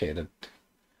complicated.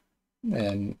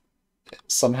 And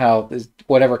somehow,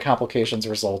 whatever complications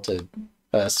resulted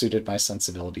suited my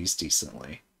sensibilities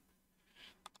decently.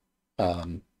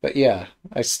 But yeah,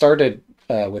 I started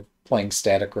with playing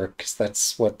static rook because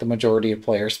that's what the majority of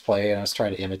players play, and I was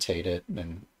trying to imitate it,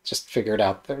 and just figured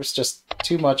out there's just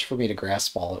too much for me to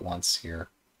grasp all at once here.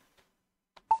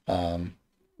 Um,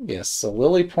 yes, so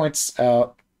Lily points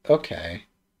out, okay.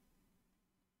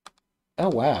 Oh,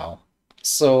 wow.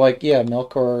 So, like, yeah,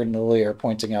 Milkor and Lily are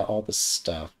pointing out all this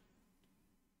stuff.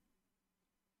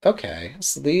 Okay,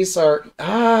 so these are...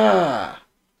 Ah!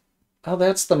 Oh,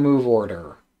 that's the move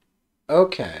order.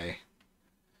 Okay.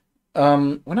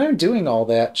 When I'm doing all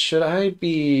that, should I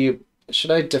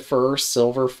defer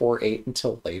silver 4-8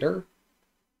 until later?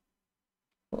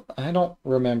 I don't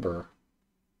remember.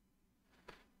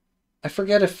 I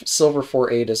forget if silver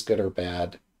 4-8 is good or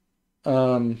bad.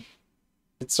 Um,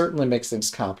 it certainly makes things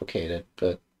complicated,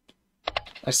 but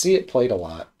I see it played a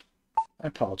lot. I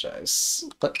apologize.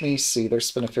 Let me see.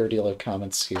 There's been a fair deal of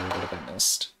comments here that I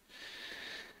missed.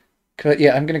 But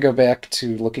yeah, I'm gonna go back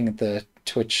to looking at the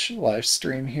Twitch live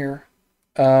stream here.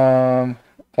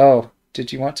 Oh,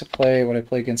 did you want to play what I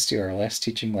play against you, our last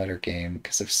teaching letter game?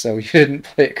 Because if so, you didn't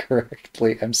play it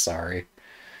correctly. I'm sorry.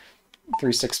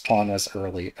 3-6 pawn was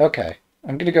early. Okay,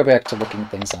 I'm gonna go back to looking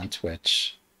at things on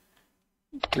Twitch.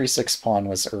 3-6 pawn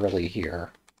was early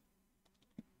here.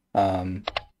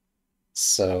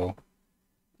 So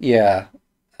yeah,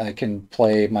 I can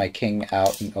play my king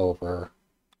out and over.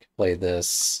 Play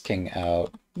this king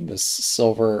out, this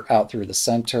silver out through the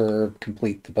center,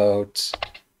 complete the boat.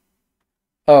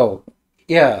 Oh,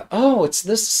 yeah. Oh, it's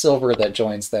this silver that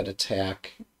joins that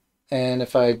attack. And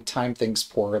if I time things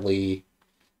poorly,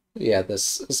 yeah,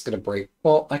 this is going to break.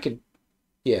 Well, I could,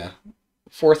 yeah.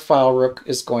 Fourth file rook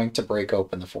is going to break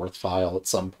open the fourth file at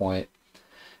some point.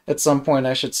 At some point,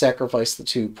 I should sacrifice the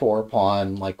 2 poor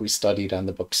pawn like we studied on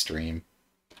the book stream.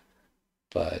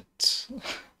 But,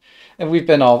 and we've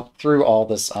been all through all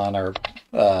this on our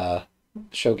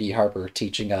Shogi Harbor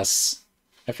teaching us.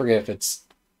 I forget if it's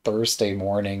Thursday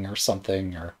morning or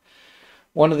something, or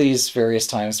one of these various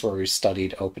times where we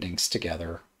studied openings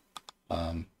together.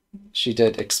 She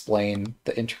did explain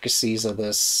the intricacies of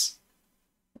this.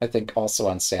 I think also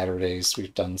on Saturdays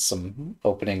we've done some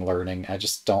opening learning. I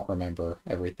just don't remember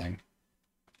everything.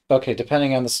 Okay,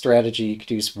 depending on the strategy, you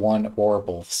could use one or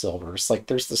both silvers. Like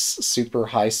there's this super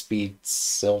high-speed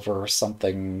silver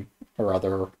something or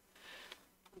other.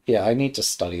 Yeah, I need to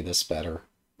study this better.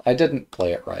 I didn't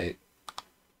play it right.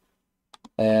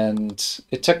 And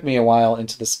it took me a while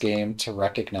into this game to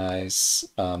recognize.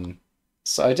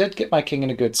 So I did get my king in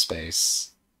a good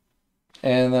space.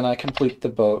 And then I complete the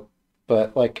boat.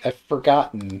 But, like, I've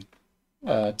forgotten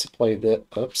to play the...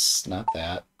 Oops, not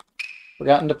that.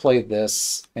 Forgotten to play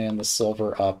this and the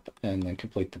silver up and then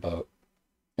complete the boat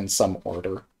in some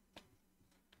order.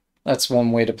 That's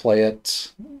one way to play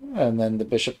it. And then the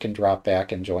bishop can drop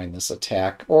back and join this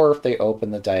attack. Or if they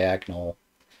open the diagonal,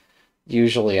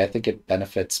 usually I think it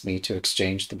benefits me to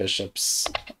exchange the bishops.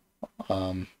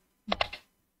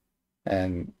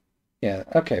 And yeah,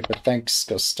 okay, but thanks,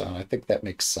 gosttone. I think that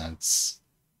makes sense.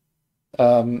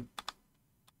 So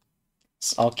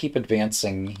I'll keep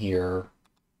advancing here.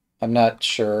 I'm not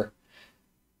sure.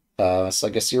 So I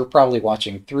guess you're probably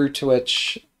watching through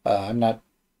Twitch. I'm not.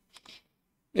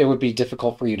 It would be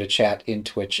difficult for you to chat in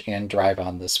Twitch and drive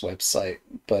on this website.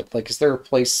 But like, is there a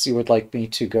place you would like me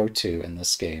to go to in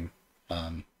this game?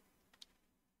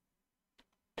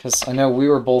 Because I know we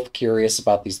were both curious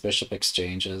about these bishop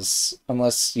exchanges.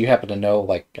 Unless you happen to know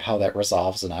like how that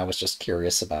resolves, and I was just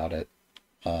curious about it.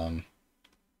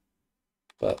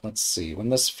 But let's see. When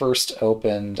this first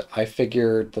opened, I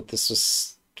figured that this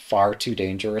was far too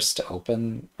dangerous to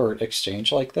open or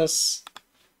exchange like this.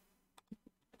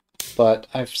 But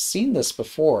I've seen this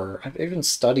before. I've even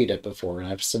studied it before, and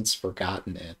I've since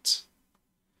forgotten it.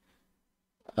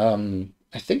 I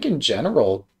think in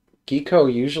general,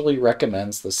 Geeko usually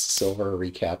recommends this silver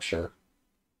recapture.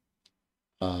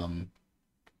 And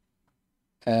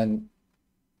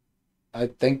I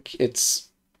think it's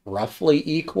roughly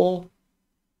equal.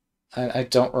 I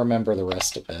don't remember the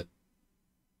rest of it.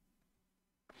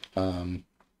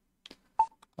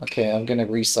 Okay, I'm gonna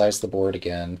resize the board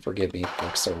again. Forgive me,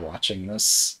 folks are watching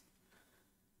this.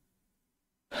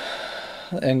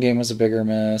 Endgame was a bigger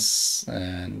miss.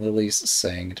 And Lily's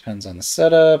saying it depends on the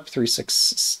setup.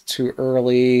 3-6 is too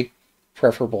early.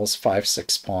 Preferable is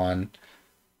 5-6 pawn.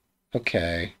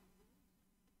 Okay.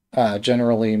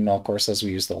 Generally, Melkor says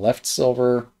we use the left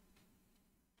silver.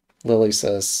 Lily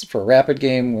says for a rapid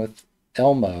game with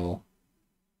Elmo,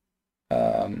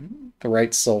 the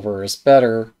right silver is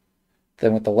better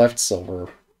than with the left silver.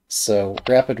 So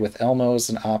rapid with Elmo is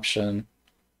an option.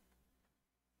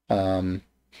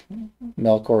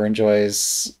 Melkor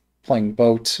enjoys playing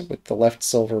boat with the left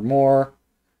silver more.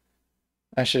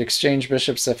 I should exchange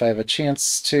bishops if I have a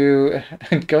chance to,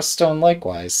 and gosttone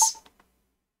likewise.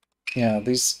 Yeah,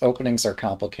 these openings are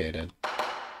complicated.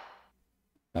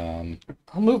 I'll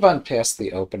move on past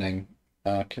the opening,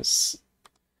 because,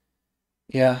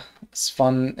 yeah, as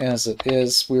fun as it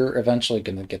is, we're eventually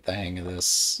going to get the hang of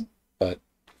this. But,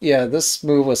 yeah, this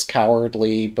move was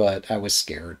cowardly, but I was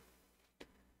scared.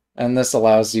 And this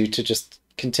allows you to just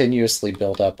continuously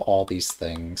build up all these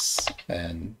things.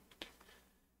 And,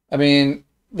 I mean,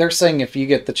 they're saying if you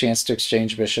get the chance to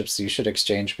exchange bishops, you should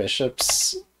exchange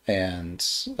bishops. And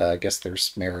I guess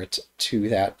there's merit to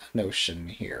that notion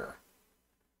here.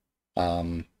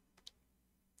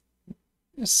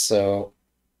 So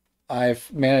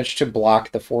I've managed to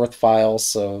block the fourth file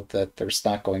so that there's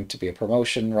not going to be a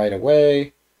promotion right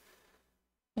away.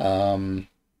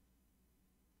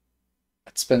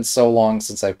 It's been so long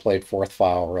since I played fourth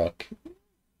file rook.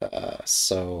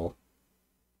 So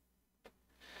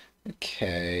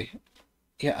okay.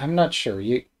 Yeah, I'm not sure.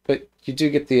 But you do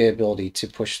get the ability to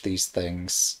push these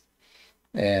things.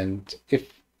 And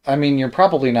I mean, you're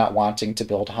probably not wanting to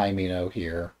build Hymeno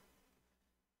here.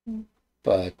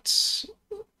 But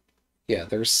yeah,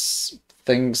 there's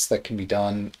things that can be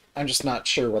done. I'm just not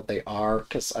sure what they are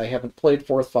because I haven't played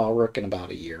fourth file rook in about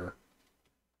a year.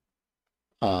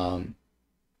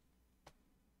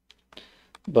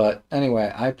 But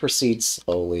anyway, I proceed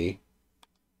slowly,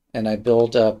 and I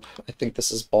build up. I think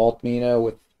this is bald Mino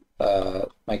with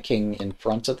my king in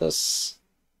front of this.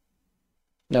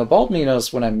 No, bald Mino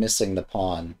is when I'm missing the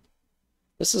pawn.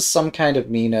 This is some kind of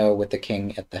Mino with the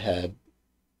king at the head.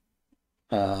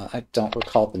 I don't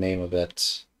recall the name of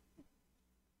it.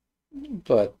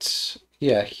 But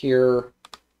yeah, here,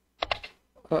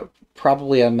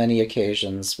 probably on many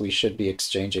occasions, we should be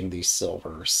exchanging these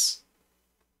silvers.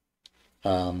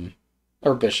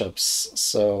 Or bishops.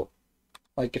 So,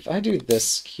 like, if I do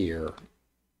this here,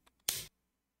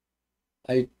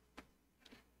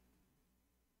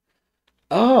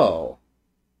 Oh!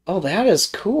 Oh, that is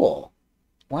cool.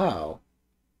 Wow.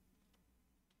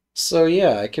 So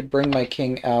yeah, I could bring my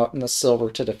king out in the silver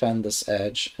to defend this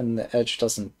edge, and the edge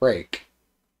doesn't break.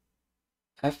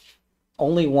 I've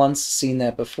only once seen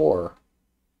that before.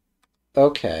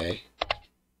 Okay.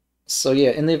 So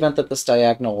yeah, in the event that this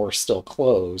diagonal were still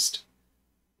closed,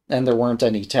 and there weren't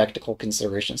any tactical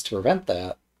considerations to prevent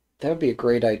that, that would be a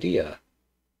great idea.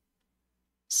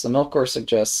 So Melkor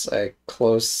suggests I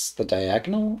close the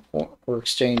diagonal, or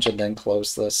exchange and then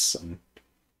close this and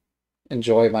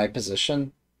enjoy my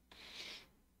position.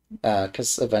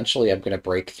 Because eventually I'm going to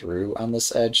break through on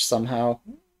this edge somehow.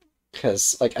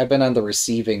 Because like I've been on the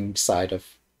receiving side of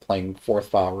playing fourth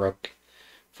file rook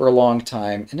for a long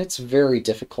time, and it's very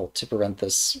difficult to prevent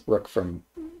this rook from,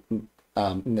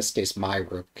 in this case, my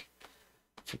rook,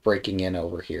 from breaking in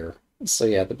over here. So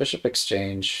yeah, the bishop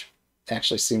exchange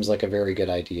actually seems like a very good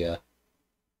idea.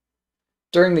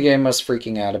 During the game, I was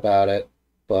freaking out about it,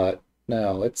 but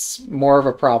no, it's more of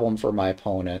a problem for my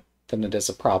opponent than it is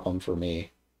a problem for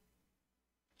me.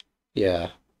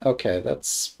 Yeah, okay,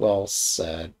 that's well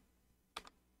said.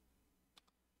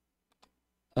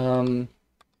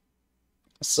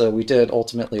 So we did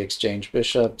ultimately exchange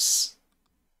bishops.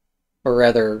 Or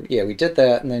rather, yeah, we did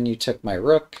that, and then you took my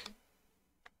rook.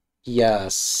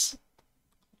 Yes.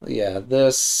 Yeah,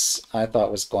 this I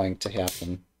thought was going to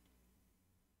happen.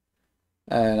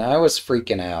 And I was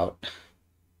freaking out.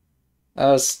 I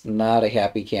was not a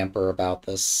happy camper about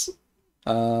this.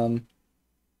 Because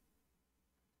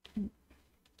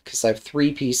I have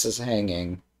 3 pieces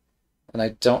hanging, and I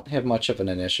don't have much of an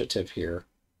initiative here.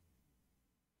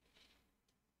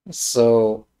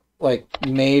 So, like,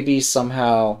 maybe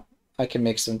somehow I can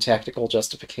make some tactical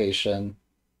justification,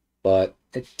 but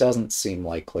it doesn't seem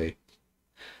likely.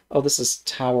 Oh, this is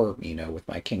Tower Mino with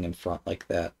my king in front like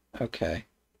that. Okay.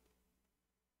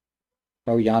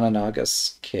 Oh,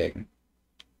 Yananaga's king.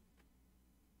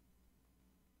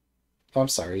 Oh, I'm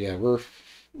sorry, yeah,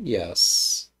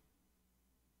 yes.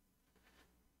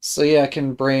 So yeah, I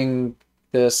can bring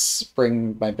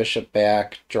my bishop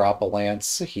back, drop a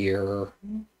lance here,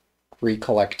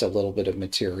 recollect a little bit of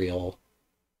material.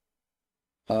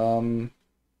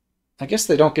 I guess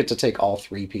they don't get to take all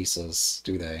three pieces,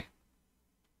 do they?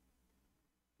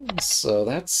 So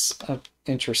that's an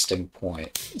interesting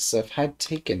point. So if I'd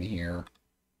taken here,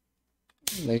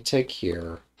 they take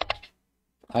here.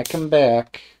 I come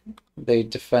back, they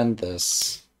defend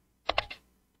this.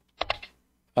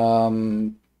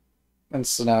 And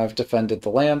so now I've defended the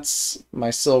lance. My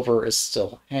silver is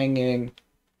still hanging.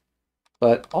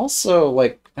 But also,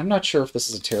 like, I'm not sure if this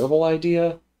is a terrible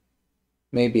idea.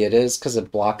 Maybe it is, because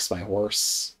it blocks my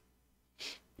horse.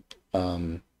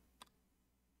 Um,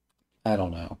 I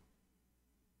don't know.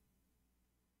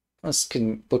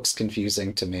 Looks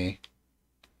confusing to me.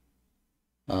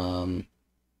 Um,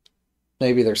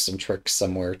 maybe there's some tricks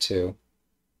somewhere, too.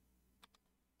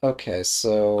 Okay,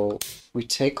 so we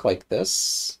take like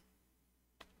this.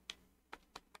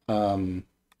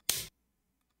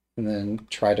 And then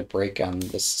try to break on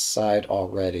this side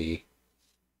already.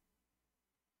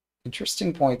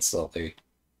 Interesting point, Sylvie.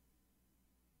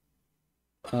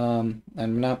 I'm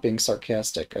not being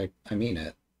sarcastic. I mean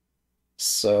it.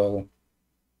 So,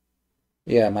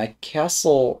 yeah, my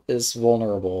castle is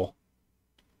vulnerable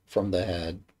from the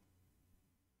head.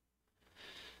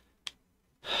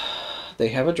 They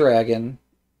have a dragon.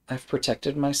 I've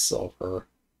protected my silver.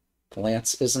 The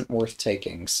lance isn't worth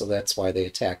taking, so that's why they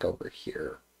attack over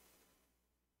here.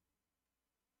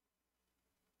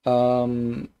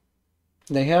 Um,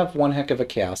 they have one heck of a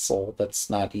castle that's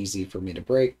not easy for me to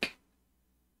break,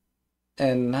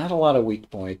 and not a lot of weak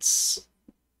points.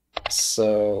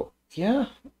 So, yeah,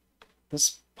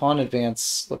 this pawn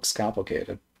advance looks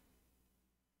complicated.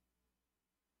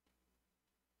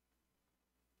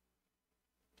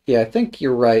 Yeah, I think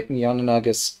you're right.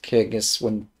 Yananaga's king is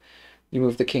when you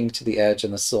move the king to the edge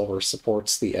and the silver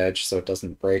supports the edge so it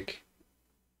doesn't break.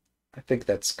 I think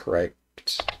that's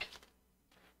correct.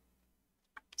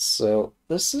 So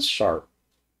this is sharp.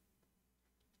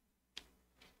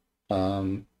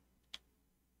 Um,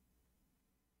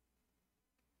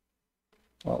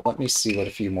 well, let me see what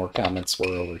a few more comments were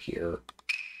over here.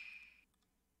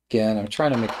 Again, I'm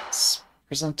trying to make this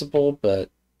presentable, but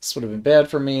this would have been bad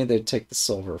for me. They'd take the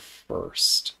silver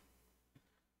first.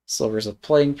 Silver's a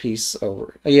playing piece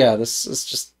over. Yeah, this is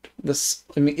just this.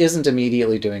 I mean, isn't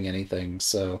immediately doing anything.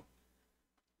 So,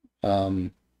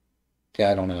 um,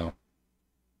 yeah, I don't know.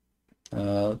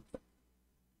 Uh,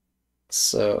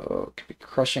 so it could be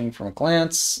crushing from a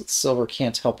glance. Silver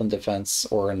can't help in defense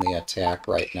or in the attack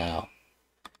right now.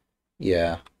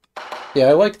 Yeah, yeah,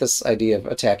 I like this idea of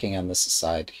attacking on this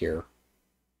side here.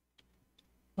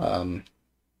 Um,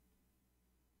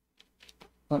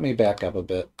 let me back up a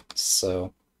bit.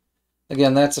 So.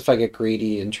 Again, that's if I get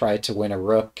greedy and try to win a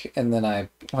rook, and then I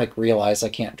like realize I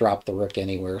can't drop the rook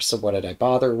anywhere, so what did I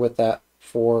bother with that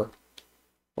for?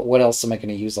 But what else am I going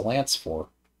to use a lance for?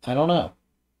 I don't know.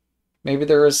 Maybe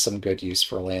there is some good use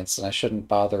for a lance, and I shouldn't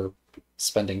bother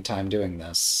spending time doing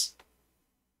this.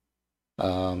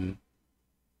 Um,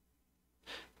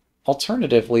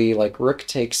 Alternatively, like rook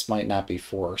takes might not be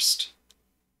forced.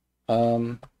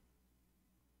 Um,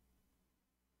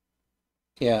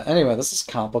 yeah, anyway, this is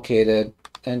complicated.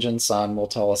 Engine San will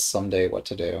tell us someday what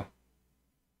to do.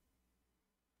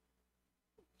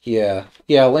 Yeah.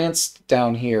 Yeah, Lance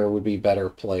down here would be better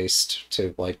placed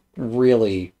to, like,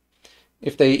 really...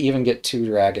 If they even get two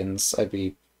dragons, I'd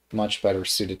be much better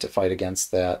suited to fight against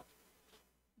that.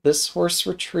 This horse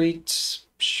retreat,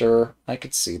 sure, I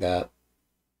could see that.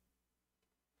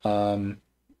 Um,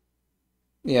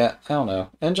 yeah, I don't know.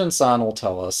 Engine San will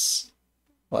tell us,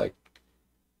 like,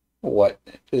 what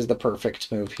is the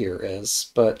perfect move here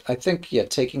is. But I think, yeah,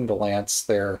 taking the Lance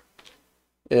there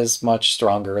is much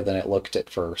stronger than it looked at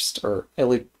first, or at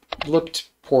least looked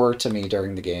poor to me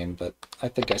during the game, but I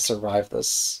think I survived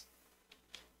this.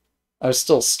 I was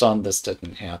still stunned this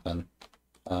didn't happen.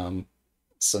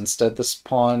 So instead this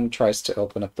pawn tries to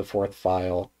open up the fourth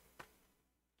file,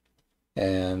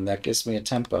 and that gives me a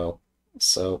tempo.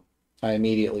 So I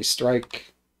immediately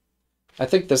strike. I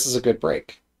think this is a good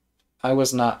break. I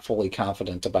was not fully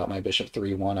confident about my bishop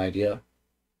 3-1 idea.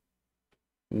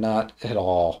 Not at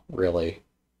all, really.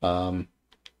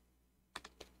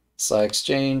 So I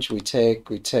exchange, we take,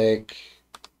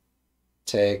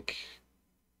 take.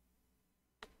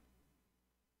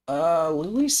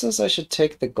 Lily says I should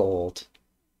take the gold.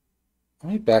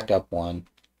 Let me back up one.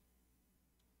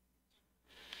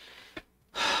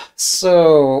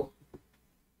 So,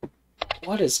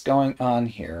 what is going on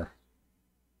here?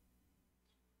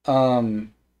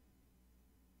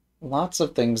 Lots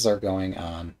of things are going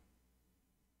on.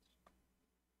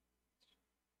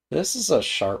 This is a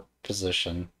sharp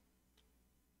position.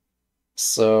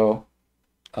 So,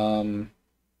 um,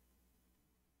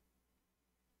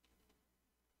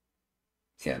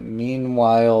 Yeah,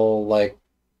 meanwhile, like,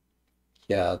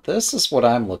 yeah, this is what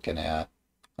I'm looking at.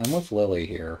 I'm with Lily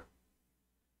here.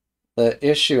 The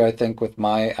issue, I think, with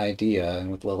my idea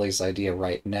and with Lily's idea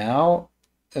right now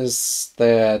is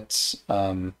that,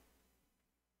 well,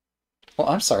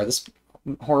 I'm sorry, this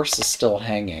horse is still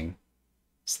hanging.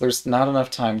 So there's not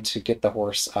enough time to get the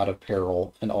horse out of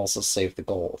peril and also save the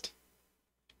gold.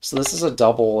 So this is a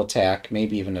double attack,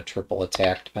 maybe even a triple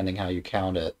attack, depending how you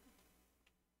count it.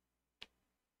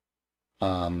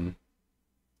 Um,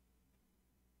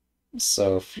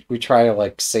 so if we try to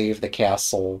like save the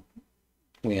castle,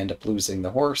 we end up losing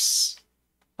the horse.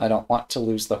 I don't want to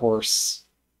lose the horse.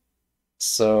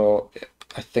 So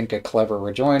I think a clever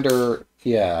rejoinder,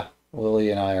 yeah, Lily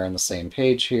and I are on the same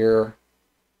page here.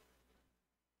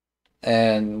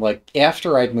 And like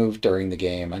after I'd moved during the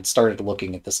game, I'd started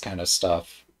looking at this kind of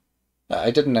stuff. I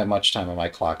didn't have much time on my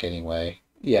clock anyway.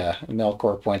 Yeah,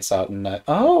 Melkor points out, and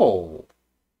oh,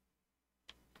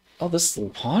 this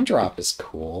pawn drop is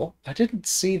cool. I didn't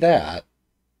see that.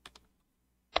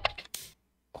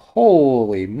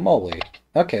 Holy moly.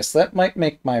 Okay, so that might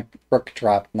make my rook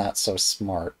drop not so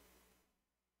smart.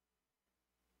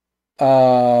 Um,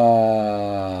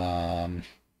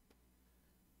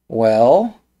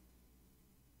 well,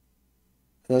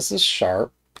 this is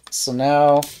sharp. So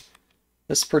now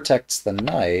this protects the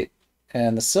knight,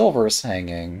 and the silver is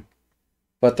hanging,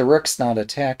 but the rook's not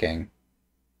attacking.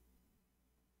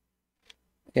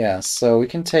 Yeah, so we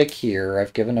can take here.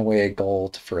 I've given away a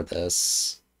gold for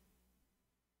this.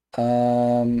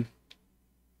 Um,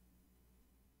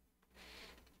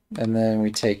 and then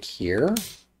we take here.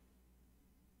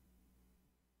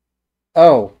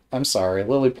 Oh, I'm sorry.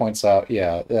 Lily points out,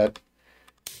 yeah, that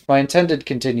my intended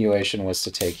continuation was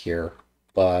to take here,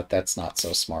 but that's not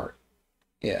so smart.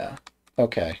 Yeah.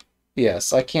 Okay.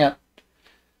 Yes, I can't.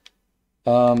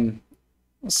 Um,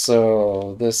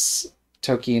 so this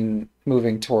Tolkien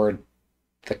moving toward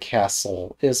the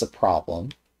castle is a problem.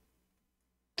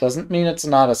 Doesn't mean it's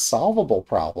not a solvable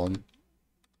problem.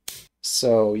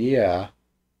 So, yeah.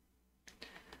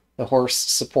 The horse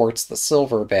supports the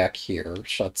silver back here,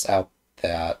 shuts out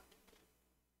that.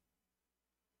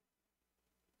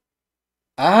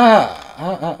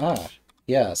 Ah.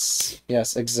 Yes,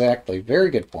 yes, exactly. Very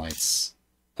good points.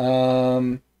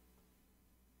 Um,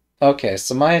 okay,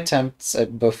 so my attempts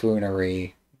at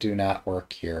buffoonery do not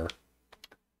work here.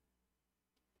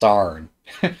 Darn.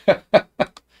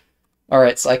 All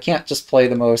right, so I can't just play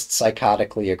the most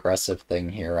psychotically aggressive thing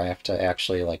here. I have to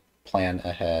actually like plan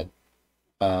ahead.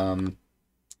 Um,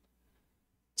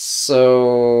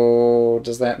 so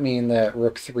does that mean that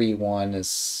Rook 3-1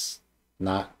 is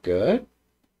not good?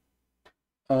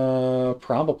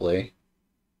 Probably.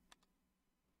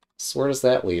 So where does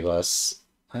that leave us?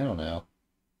 I don't know.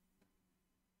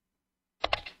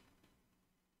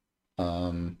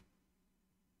 Um,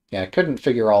 yeah, I couldn't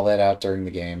figure all that out during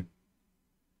the game.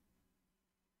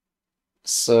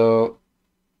 So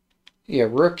yeah,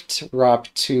 Rook to Rob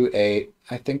 2-8,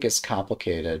 I think is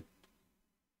complicated.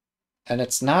 And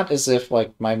it's not as if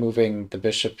like my moving the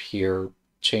bishop here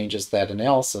changes that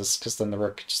analysis, because then the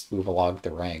rook could just move along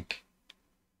the rank.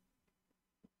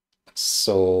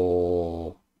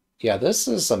 So yeah, this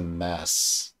is a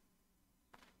mess.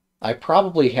 I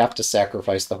probably have to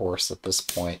sacrifice the horse at this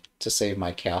point to save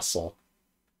my castle.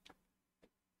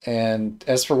 And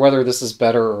as for whether this is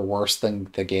better or worse than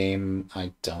the game,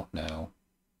 I don't know.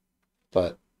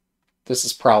 But this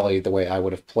is probably the way I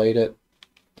would have played it.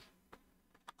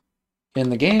 In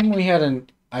the game, we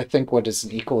had I think what is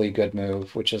an equally good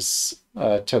move, which is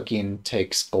Tolkien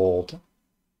takes gold.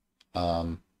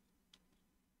 Um,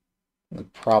 the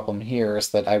problem here is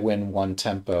that I win one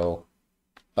tempo.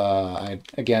 I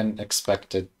again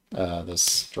expected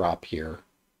this drop here,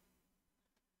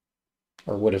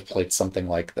 or would have played something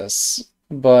like this.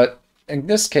 But in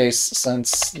this case,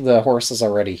 since the horse is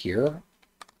already here,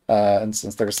 and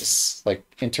since there's this like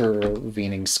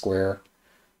intervening square,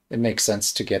 it makes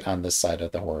sense to get on this side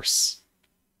of the horse.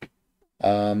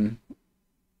 Um,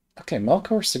 okay,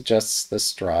 Melkor suggests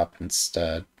this drop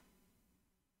instead.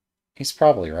 He's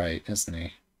probably right, isn't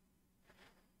he?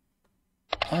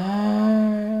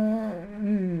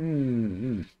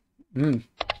 Mm, mm.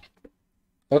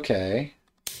 Okay.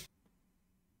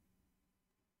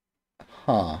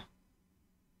 Huh.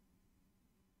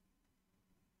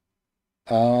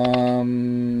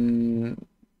 Um,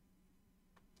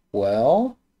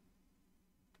 well,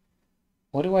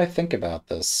 what do I think about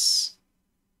this?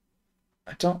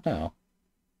 I don't know.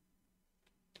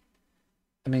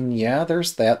 I mean, yeah,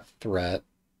 there's that threat.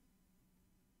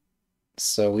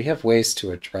 So we have ways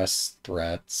to address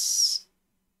threats.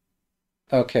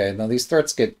 Okay, now these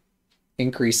threats get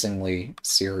increasingly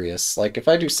serious. Like, if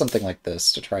I do something like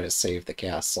this to try to save the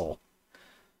castle,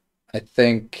 I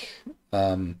think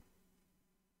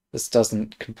this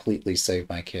doesn't completely save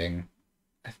my king.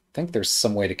 I think there's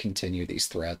some way to continue these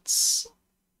threats.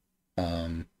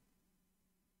 Um,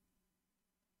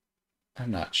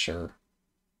 I'm not sure.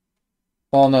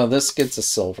 Well, no, this gets a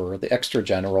silver. The extra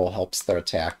general helps their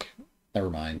attack. Never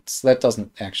mind. So that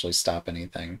doesn't actually stop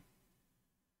anything.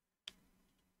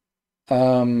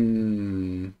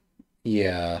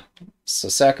 Yeah. So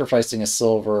sacrificing a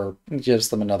silver gives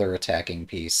them another attacking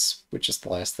piece, which is the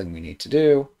last thing we need to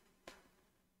do.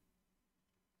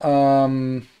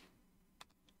 Um,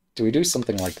 do we do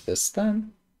something like this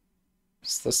then?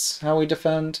 Is this how we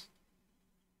defend?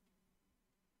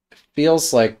 It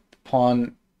feels like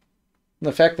pawn.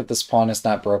 The fact that this pawn is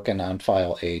not broken on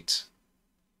file 8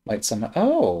 might somehow.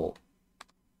 Oh,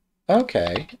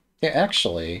 okay. Yeah,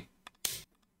 actually.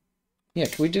 Yeah,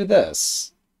 can we do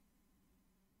this?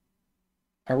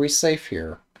 Are we safe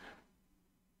here?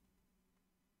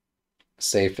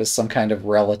 Safe is some kind of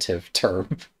relative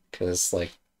term, because,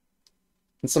 like,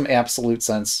 in some absolute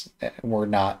sense, we're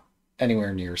not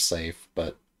anywhere near safe,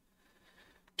 but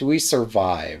do we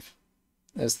survive,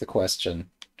 is the question.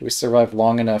 Do we survive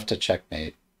long enough to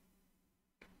checkmate?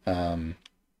 I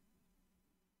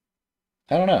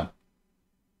don't know.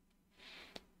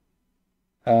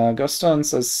 Gosttone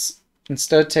says,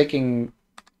 instead of taking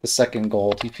the second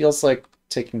gold, he feels like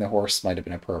taking the horse might have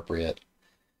been appropriate.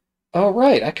 Oh,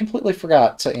 right, I completely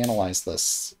forgot to analyze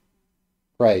this.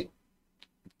 Right.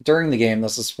 During the game,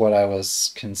 this is what I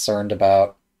was concerned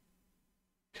about,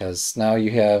 because now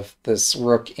you have this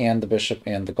rook and the bishop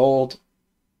and the gold.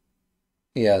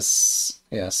 Yes,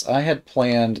 yes, I had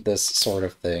planned this sort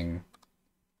of thing.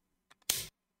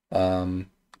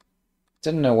 Um,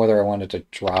 didn't know whether I wanted to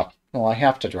drop... Well, I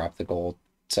have to drop the gold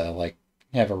to, like,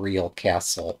 have a real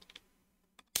castle.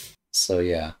 So,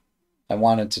 yeah, I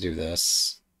wanted to do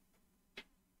this.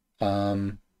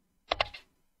 And...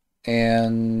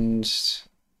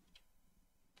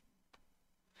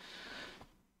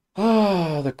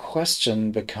 Oh, the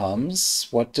question becomes,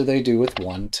 what do they do with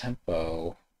one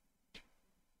tempo?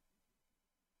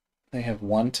 They have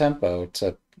one tempo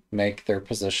to make their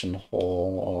position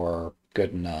whole or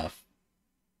good enough.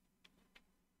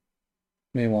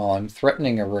 Meanwhile, I'm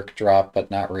threatening a rook drop, but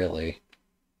not really.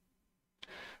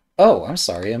 Oh, I'm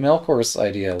sorry. A Melkor's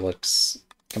idea looks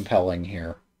compelling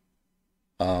here.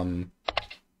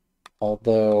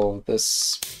 Although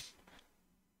this...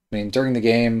 I mean, during the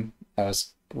game, I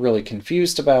was really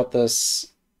confused about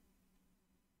this.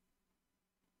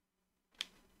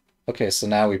 Okay, so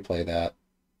now we play that.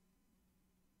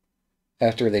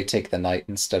 After they take the knight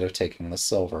instead of taking the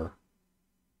silver.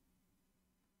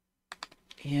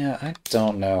 Yeah, I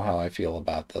don't know how I feel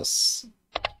about this.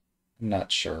 I'm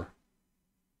not sure.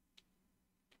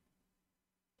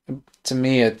 To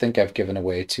me, I think I've given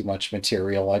away too much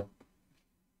material.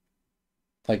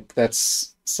 Like,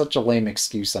 that's such a lame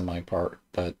excuse on my part,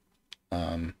 but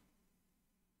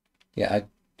yeah,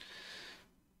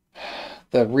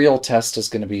 the real test is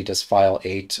going to be, does file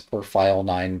 8 or file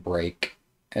 9 break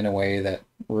in a way that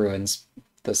ruins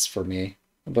this for me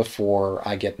before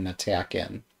I get an attack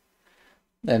in.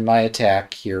 And my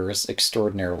attack here is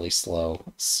extraordinarily slow,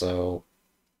 so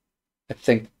I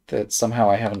think that somehow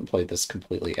I haven't played this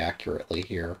completely accurately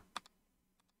here.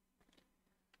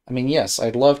 I mean, yes,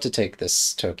 I'd love to take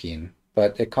this Tokien,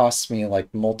 but it costs me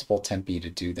like multiple tempi to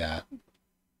do that.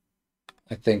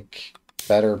 I think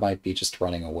better might be just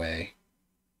running away.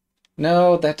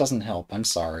 No, that doesn't help. I'm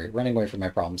sorry. Running away from my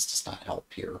problems does not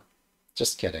help here.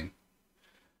 Just kidding.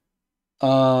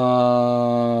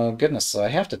 Goodness, so I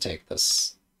have to take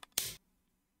this.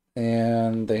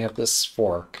 And they have this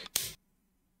fork.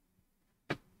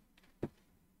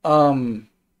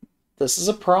 This is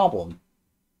a problem.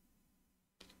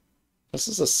 This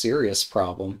is a serious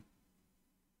problem.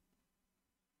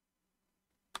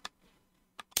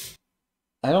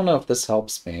 I don't know if this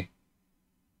helps me.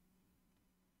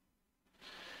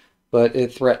 But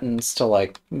it threatens to,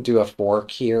 like, do a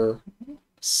fork here,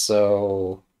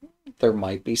 so there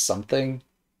might be something.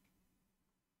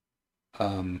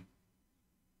 Yeah,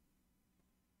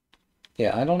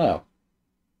 I don't know.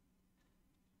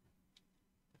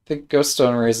 I think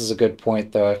gosttone raises a good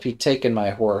point, though. If he'd taken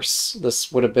my horse,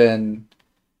 this would have been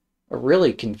a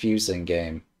really confusing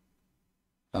game.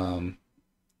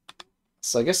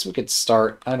 So I guess we could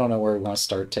start... I don't know where we want to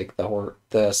start. Take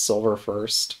the silver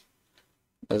first,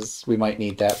 as we might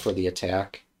need that for the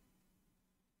attack.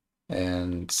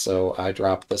 And so I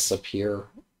drop this up here.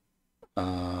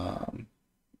 I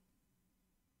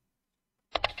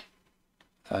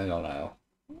don't know.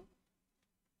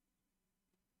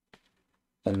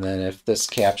 And then if this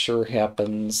capture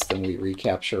happens, then we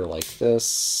recapture like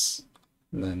this.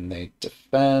 And then they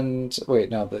defend. Wait,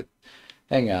 no,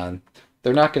 hang on.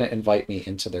 They're not going to invite me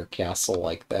into their castle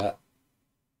like that.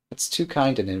 It's too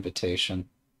kind an invitation.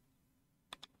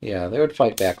 Yeah, they would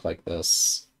fight back like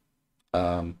this.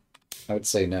 I would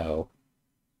say no.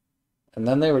 And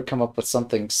then they would come up with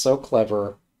something so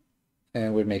clever and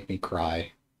it would make me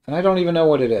cry. And I don't even know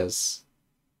what it is.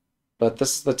 But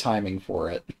this is the timing for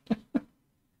it.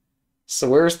 So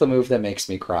where's the move that makes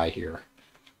me cry here?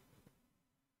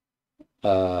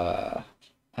 I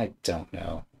don't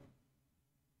know.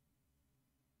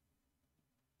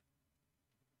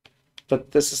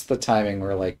 But this is the timing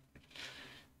where, like,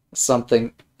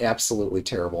 something absolutely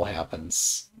terrible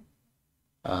happens.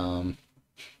 I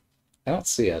don't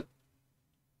see it.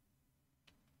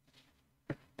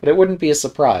 But it wouldn't be a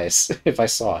surprise if I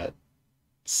saw it.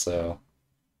 So,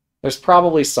 there's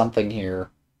probably something here.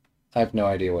 I have no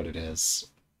idea what it is.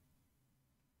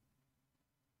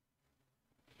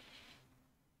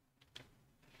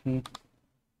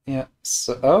 Yeah,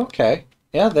 so, okay.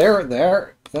 Yeah,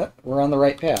 there. We're on the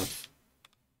right path.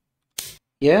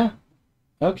 Yeah,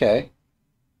 okay.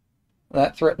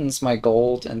 That threatens my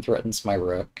gold and threatens my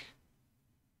rook.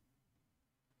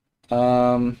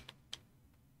 I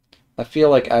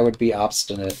feel like I would be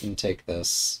obstinate and take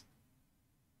this.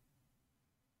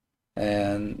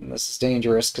 And this is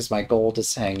dangerous because my gold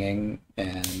is hanging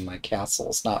and my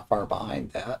castle's not far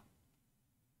behind that.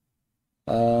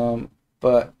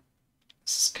 But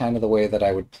this is kind of the way that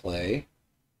I would play.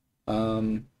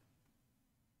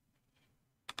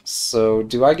 So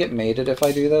do I get mated if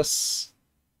I do this?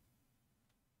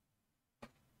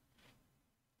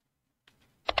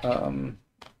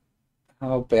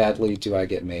 How badly do I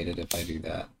get mated if I do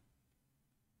that?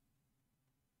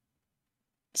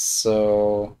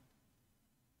 So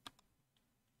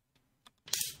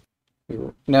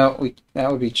no,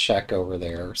 that would be check over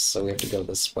there, so we have to go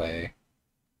this way.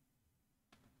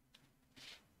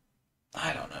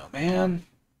 I don't know, man.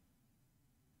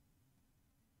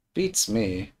 Beats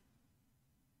me.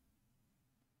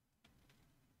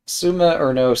 Suma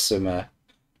or no Suma?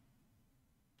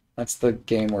 That's the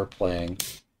game we're playing.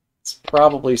 It's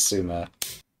probably Suma.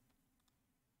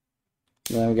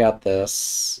 And then we got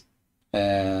this.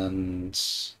 And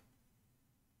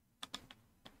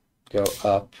go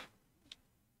up.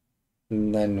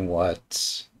 And then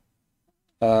what?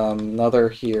 Another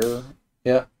here.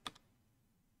 Yep.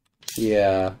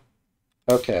 Yeah.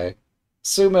 Okay.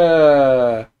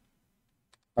 Suma!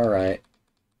 Alright.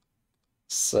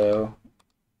 So,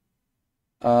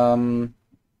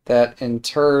 that in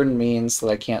turn means that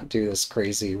I can't do this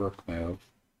crazy rook move.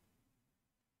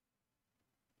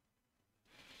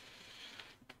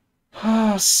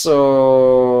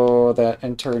 So, that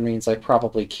in turn means I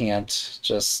probably can't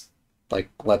just, like,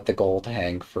 let the gold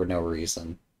hang for no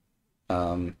reason.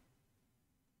 I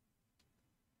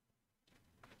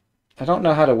don't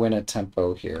know how to win a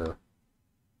tempo here.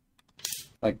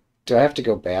 Like, do I have to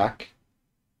go back?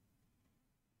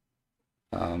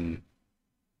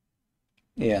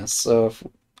 Yeah, so if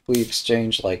we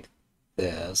exchange like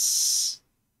this,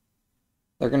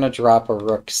 they're gonna drop a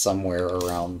rook somewhere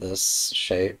around this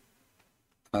shape.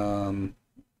 Or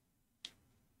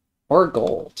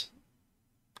gold.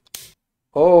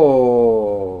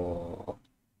 Oh.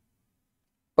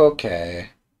 Okay.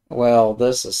 Well,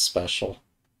 this is special.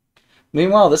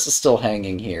 Meanwhile, this is still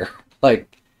hanging here.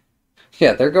 Like,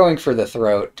 yeah, they're going for the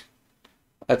throat.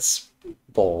 That's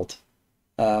bold.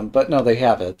 But no, they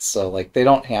have it, so like they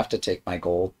don't have to take my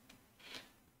gold.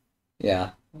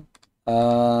 Yeah.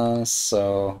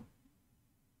 So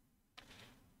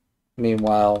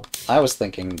meanwhile, I was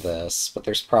thinking this, but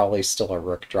there's probably still a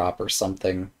rook drop or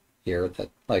something here that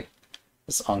like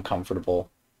is uncomfortable.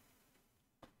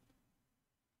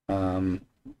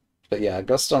 But yeah,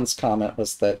 Guston's comment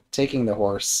was that taking the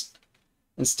horse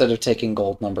instead of taking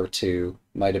gold number 2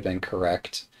 might have been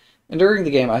correct. And during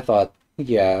the game, I thought,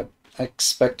 yeah, I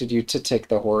expected you to take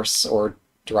the horse or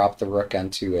drop the rook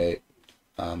onto a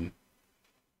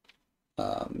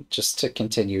just to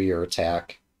continue your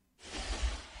attack.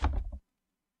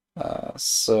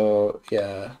 So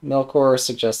yeah, Milkor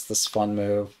suggests this fun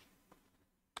move.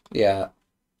 Yeah,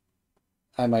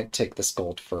 I might take this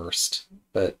gold first,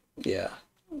 but yeah,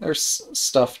 there's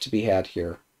stuff to be had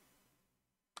here.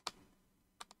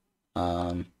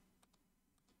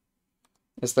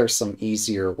 Is there some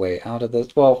easier way out of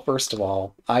this? Well, first of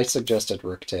all, I suggested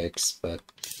rook takes, but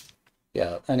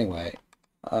yeah, anyway.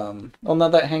 Well, now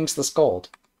that hangs this gold.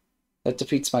 That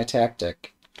defeats my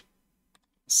tactic.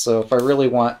 So if I really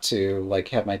want to, like,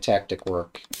 have my tactic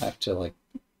work, I have to, like...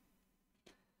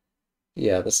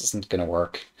 Yeah, this isn't gonna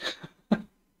work. But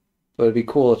it'd be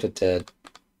cool if it did.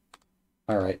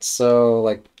 Alright, so,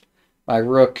 like, my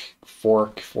rook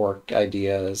fork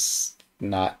idea is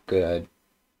not good.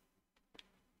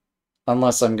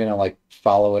 Unless I'm gonna, like,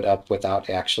 follow it up without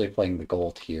actually playing the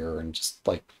gold here and just,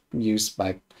 like, use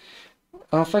my...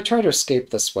 Oh, if I try to escape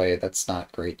this way, that's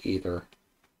not great either.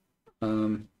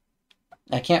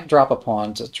 I can't drop a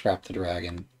pawn to trap the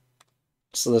dragon.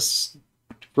 So this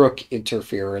rook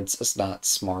interference is not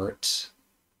smart.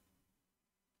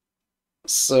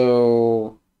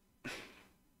 So...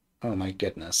 Oh my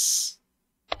goodness.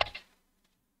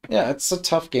 Yeah, it's a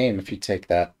tough game if you take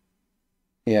that.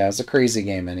 Yeah, it's a crazy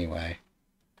game anyway.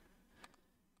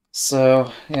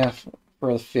 So, yeah,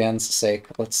 for the fans' sake,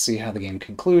 let's see how the game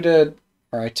concluded.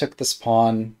 Or I took this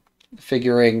pawn,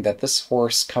 figuring that this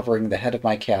horse covering the head of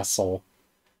my castle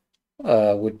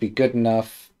would be good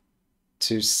enough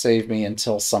to save me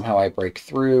until somehow I break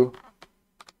through.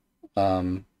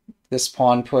 Um, this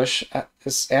pawn push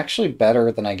is actually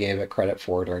better than I gave it credit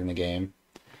for during the game.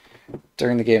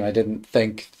 During the game, I didn't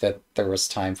think that there was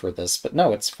time for this, but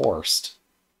no, it's forced.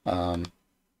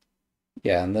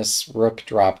 Yeah, and this rook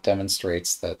drop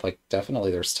demonstrates that, like,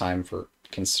 definitely there's time for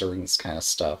considering this kind of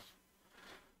stuff.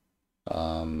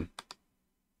 Um,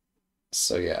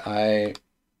 so yeah, I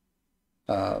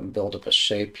build up a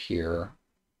shape here.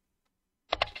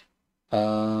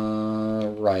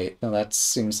 Right. No, that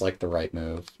seems like the right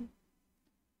move.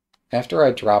 After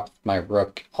I drop my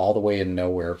rook all the way in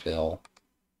Nowhereville,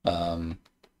 um,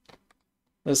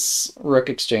 this rook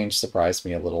exchange surprised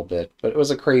me a little bit, but it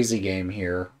was a crazy game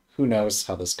here. Who knows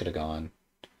how this could have gone.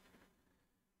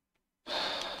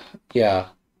 Yeah.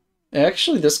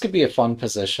 Actually, this could be a fun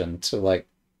position to, like,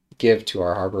 give to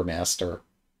our harbor master.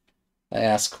 I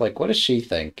ask, like, what does she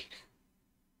think?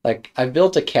 Like, I've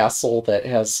built a castle that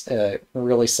has a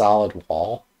really solid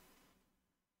wall,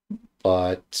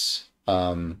 but,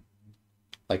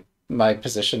 like, my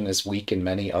position is weak in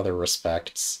many other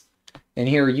respects. And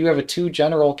here you have a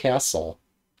two-general castle,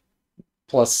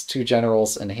 plus two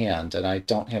generals in hand, and I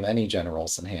don't have any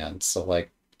generals in hand, so,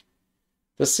 like,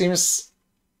 this seems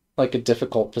like a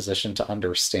difficult position to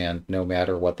understand no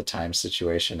matter what the time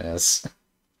situation is.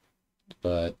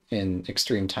 But in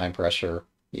extreme time pressure,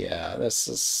 yeah, this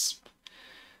is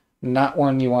not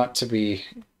one you want to be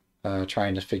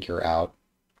trying to figure out.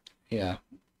 Yeah,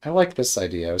 I like this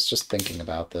idea. I was just thinking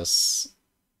about this.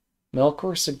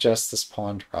 Melkor suggests this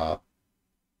pawn drop.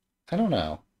 I don't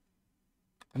know.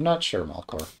 I'm not sure,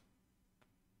 Melkor.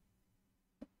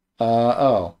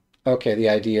 Oh. Okay, the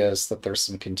idea is that there's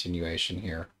some continuation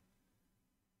here.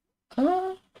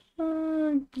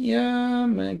 Yeah,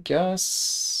 I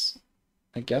guess.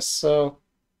 I guess so.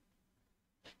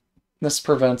 This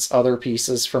prevents other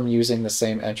pieces from using the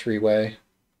same entryway.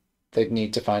 They'd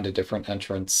need to find a different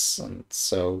entrance, and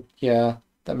so, yeah,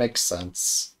 that makes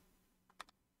sense.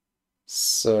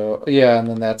 So, yeah, and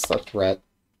then that's the threat.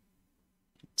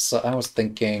 So I was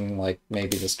thinking, like,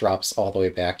 maybe this drops all the way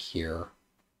back here.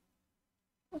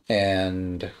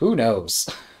 And who knows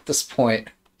at this point.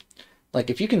 Like,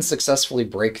 if you can successfully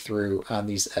break through on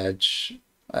these edge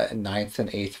ninth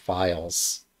and eighth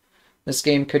files, this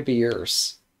game could be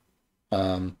yours.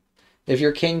 If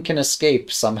your king can escape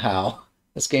somehow,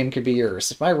 this game could be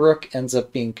yours. If my rook ends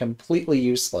up being completely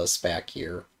useless back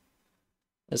here,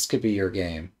 this could be your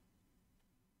game.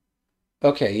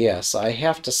 Okay, yes, I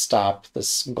have to stop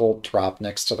this gold drop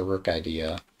next to the rook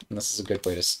idea, and this is a good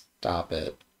way to stop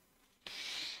it.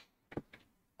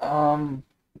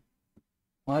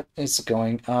 What is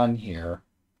going on here?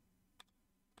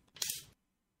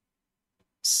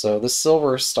 So the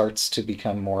silver starts to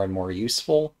become more and more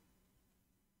useful.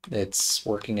 It's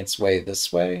working its way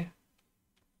this way.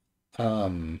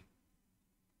 But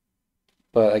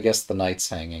I guess the knight's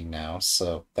hanging now,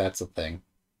 so that's a thing.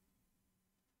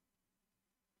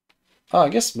 Oh, I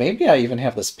guess maybe I even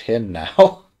have this pin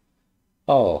now.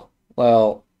 Oh,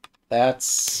 well,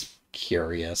 that's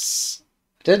curious.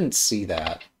 I didn't see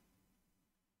that.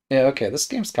 Yeah, okay, this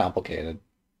game's complicated.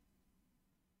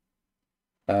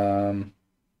 Um,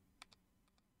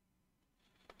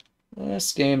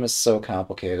 this game is so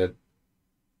complicated.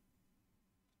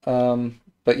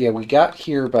 But yeah, we got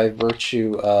here by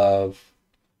virtue of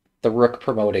the rook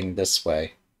promoting this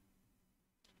way.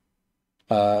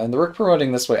 And the rook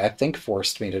promoting this way, I think,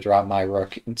 forced me to drop my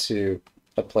rook into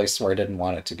a place where I didn't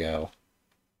want it to go.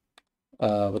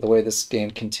 But the way this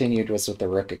game continued was with the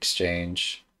rook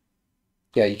exchange.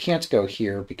 Yeah, you can't go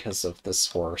here because of this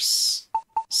horse.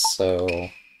 So,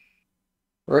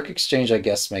 rook exchange, I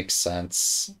guess, makes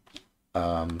sense.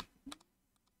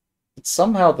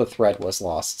 Somehow the thread was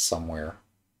lost somewhere.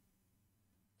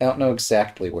 I don't know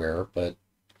exactly where, but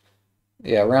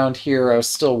yeah, around here I was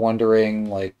still wondering,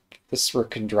 like, this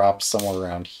rook can drop somewhere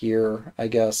around here, I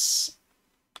guess.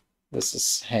 This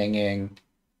is hanging.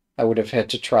 I would have had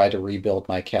to try to rebuild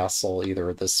my castle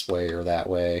either this way or that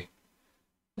way,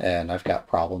 and I've got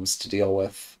problems to deal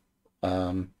with.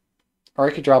 Or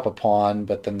I could drop a pawn,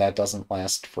 but then that doesn't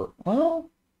last for... Well,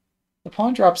 the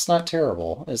pawn drop's not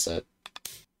terrible, is it?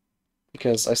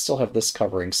 Because I still have this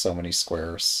covering so many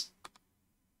squares.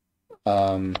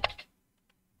 Um,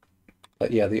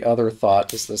 but yeah, the other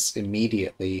thought is this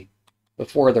immediately,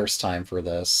 before there's time for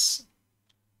this.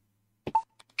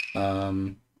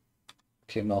 Okay,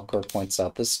 Melkor points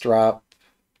out this drop.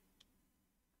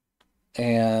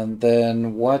 And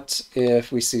then what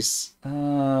if we see...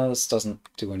 this doesn't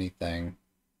do anything,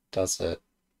 does it?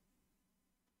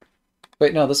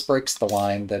 Wait, no, this breaks the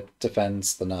line that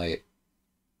defends the knight.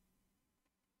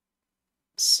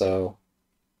 So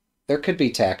there could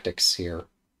be tactics here.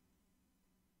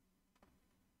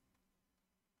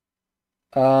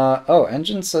 Oh,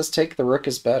 Engine says take the rook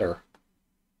is better.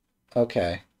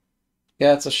 Okay.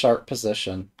 Yeah, it's a sharp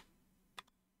position.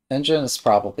 Engine is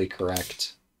probably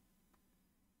correct.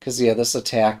 Because, yeah, this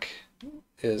attack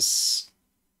is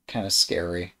kind of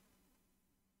scary.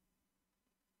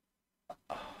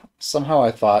 Somehow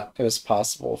I thought it was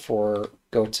possible for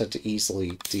Gotha to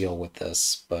easily deal with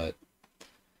this, but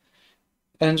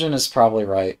Engine is probably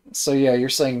right. So yeah, you're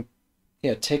saying,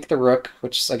 yeah, take the rook,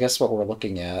 which is I guess what we're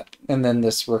looking at, and then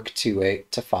this rook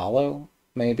 2-8 to follow,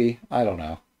 maybe? I don't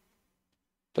know.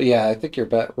 But yeah, I think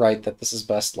you're right that this is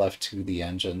best left to the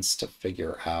engines to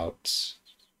figure out.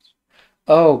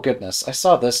 Oh, goodness. I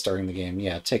saw this during the game.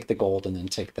 Yeah, take the gold and then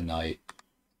take the knight.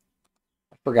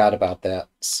 I forgot about that.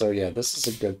 So yeah, this is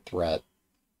a good threat.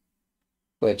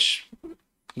 Which,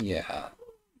 yeah,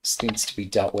 this needs to be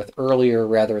dealt with earlier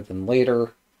rather than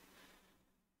later.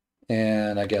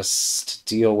 And I guess to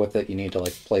deal with it, you need to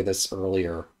like play this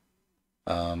earlier.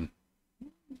 And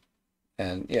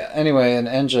yeah, anyway, an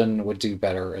engine would do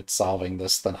better at solving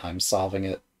this than I'm solving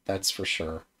it. That's for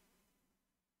sure.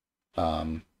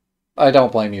 I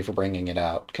don't blame you for bringing it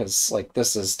out, because like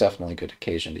this is definitely a good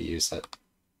occasion to use it.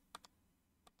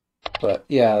 But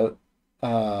yeah,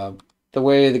 the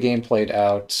way the game played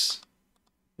out,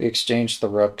 we exchanged the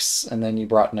rooks, and then you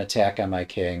brought an attack on my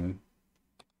king,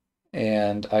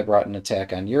 and I brought an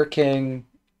attack on your king,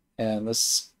 and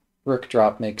this rook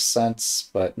drop makes sense,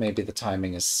 but maybe the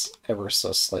timing is ever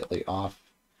so slightly off.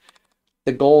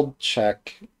 The gold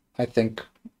check, I think,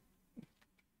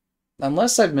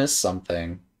 unless I've missed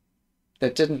something,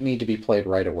 that didn't need to be played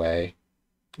right away.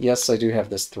 Yes, I do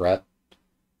have this threat.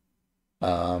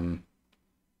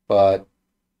 But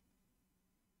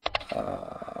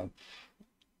uh,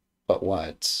 but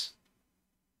what?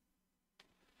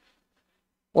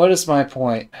 What is my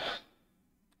point?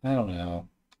 I don't know.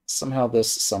 Somehow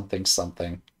this is something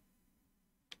something.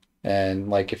 And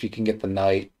like if you can get the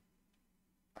knight,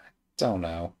 don't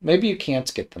know. Maybe you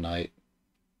can't get the knight.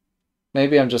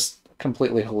 Maybe I'm just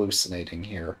completely hallucinating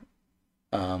here.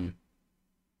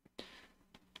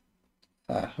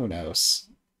 Who knows?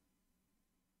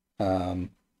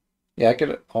 Yeah, I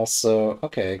could also...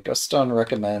 Okay, gosttone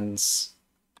recommends...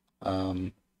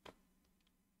 well,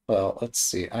 let's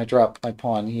see. I drop my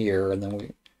pawn here, and then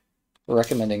we're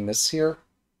recommending this here.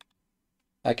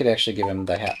 I could actually give him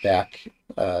the hat back.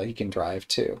 He can drive,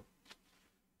 too.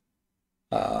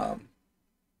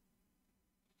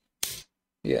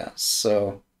 Yeah,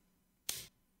 so...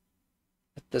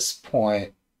 At this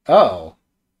point... Oh!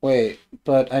 Wait,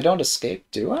 but I don't escape,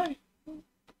 do I?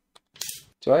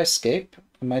 Do I escape?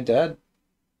 Am I dead?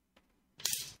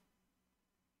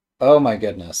 Oh my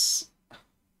goodness.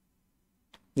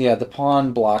 Yeah, the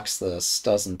pawn blocks this,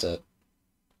 doesn't it?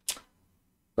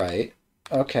 Right.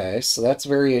 Okay, so that's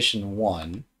variation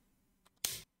 1.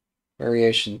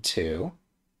 Variation 2.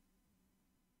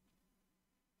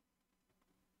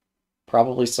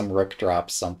 Probably some rook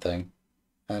drop something.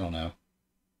 I don't know.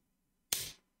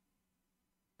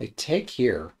 They take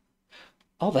here.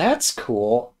 Oh, that's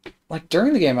cool. Like,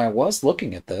 during the game, I was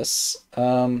looking at this.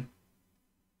 But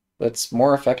it's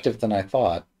more effective than I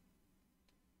thought.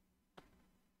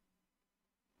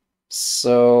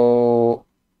 So...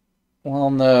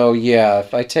 Well, no, yeah,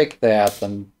 if I take that,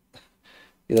 then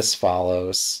this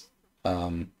follows.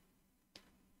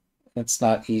 It's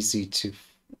not easy to...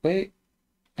 Wait,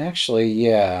 actually,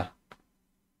 yeah.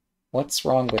 What's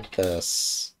wrong with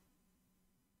this?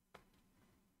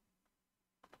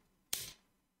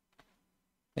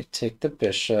 I take the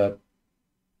bishop.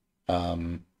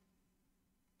 It's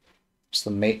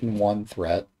the mate in 1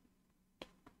 threat.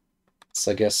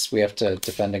 So I guess we have to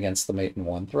defend against the mate in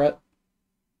 1 threat.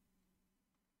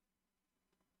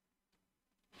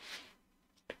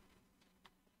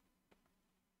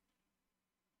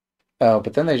 Oh,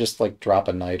 but then they just like drop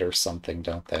a knight or something,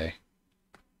 don't they?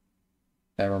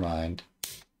 Never mind.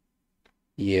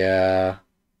 Yeah.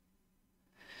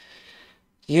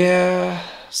 Yeah.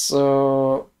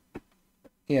 So,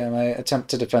 yeah, my attempt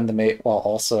to defend the mate while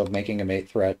also making a mate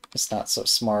threat is not so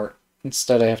smart.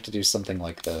 Instead, I have to do something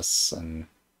like this, and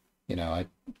my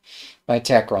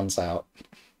attack runs out.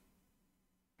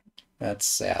 That's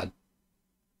sad.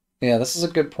 Yeah, this is a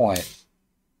good point.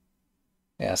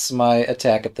 Yeah, so my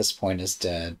attack at this point is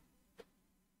dead.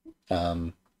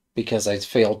 Um, because I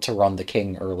failed to run the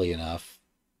king early enough.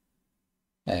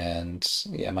 And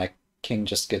yeah, my king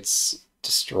just gets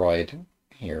destroyed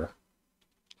here.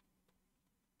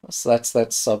 So that's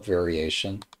that sub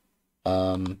variation.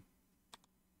 Um,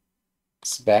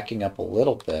 it's backing up a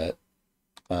little bit.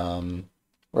 Um,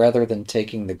 rather than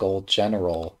taking the gold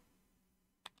general,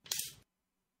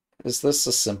 is this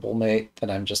a simple mate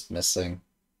that I'm just missing?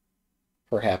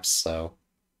 Perhaps so.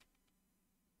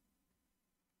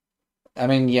 I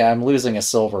mean, yeah, I'm losing a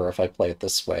silver if I play it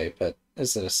this way, but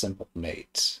is it a simple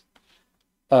mate?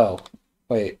 Oh,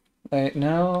 wait. Wait,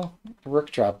 no.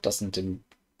 Rook drop doesn't do...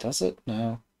 Does it?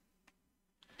 No.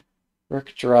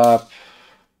 Rook drop...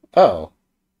 Oh.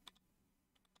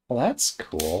 Well, that's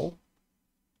cool.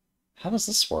 How does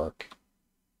this work?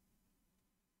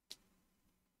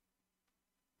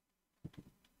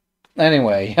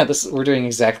 Anyway, yeah, we're doing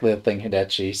exactly the thing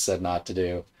Hidechi said not to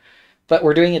do. But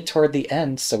we're doing it toward the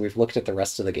end, so we've looked at the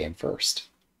rest of the game first.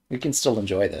 We can still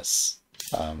enjoy this.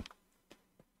 Um,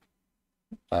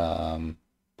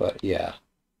 but yeah.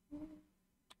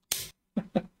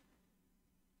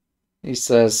 He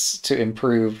says to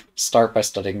improve, start by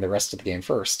studying the rest of the game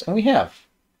first. And we have.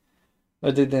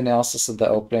 We did the analysis of the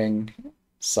opening,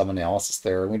 some analysis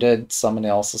there. We did some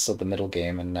analysis of the middle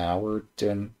game, and now we're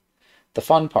doing the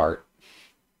fun part.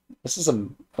 This is a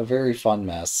very fun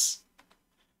mess.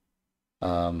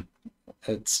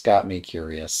 It's got me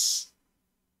curious.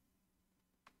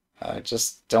 I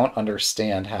just don't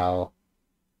understand how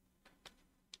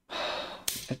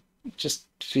it just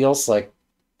feels like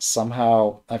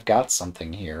somehow I've got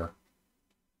something here.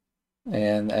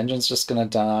 And the engine's just gonna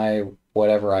deny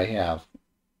whatever I have.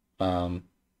 Um,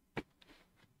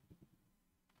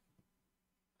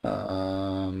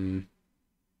 um,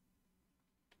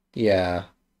 yeah,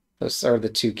 those are the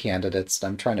two candidates.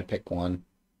 I'm trying to pick one,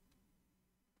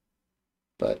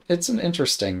 but it's an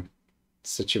interesting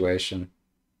situation.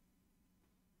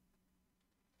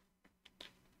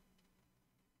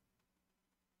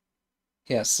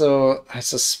 Yeah, so I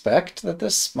suspect that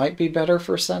this might be better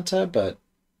for Senta, but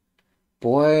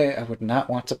boy, I would not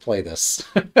want to play this.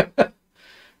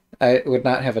 I would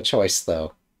not have a choice,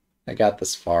 though. I got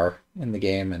this far in the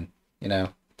game, and, you know,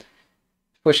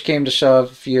 push came to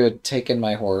shove, if you had taken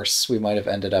my horse, we might have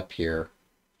ended up here.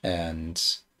 And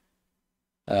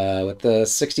with the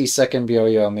 60-second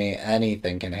Byo-Yomi,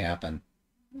 anything can happen.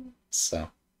 So,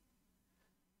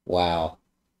 wow.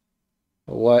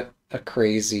 What a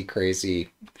crazy,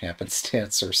 crazy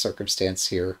happenstance or circumstance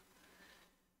here.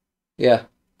 Yeah,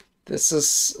 this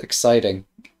is exciting.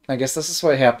 I guess this is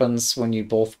what happens when you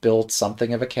both build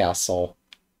something of a castle,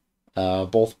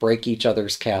 both break each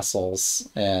other's castles,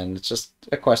 and it's just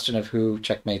a question of who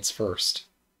checkmates first.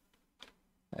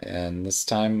 And this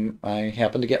time I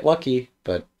happen to get lucky,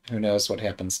 but who knows what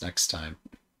happens next time.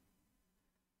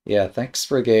 Yeah, thanks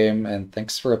for a game, and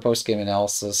thanks for a post-game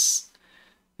analysis,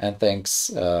 and thanks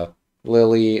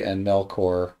Lily and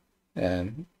Melkor,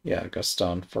 and yeah,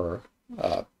 gosttone for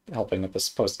helping with this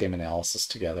post-game analysis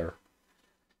together.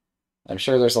 I'm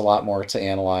sure there's a lot more to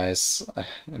analyze.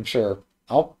 I'm sure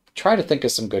I'll try to think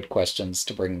of some good questions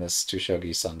to bring this to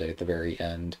Shogi Sunday at the very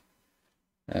end.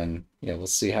 And yeah, we'll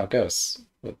see how it goes.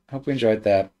 But hope you enjoyed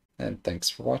that, and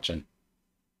thanks for watching.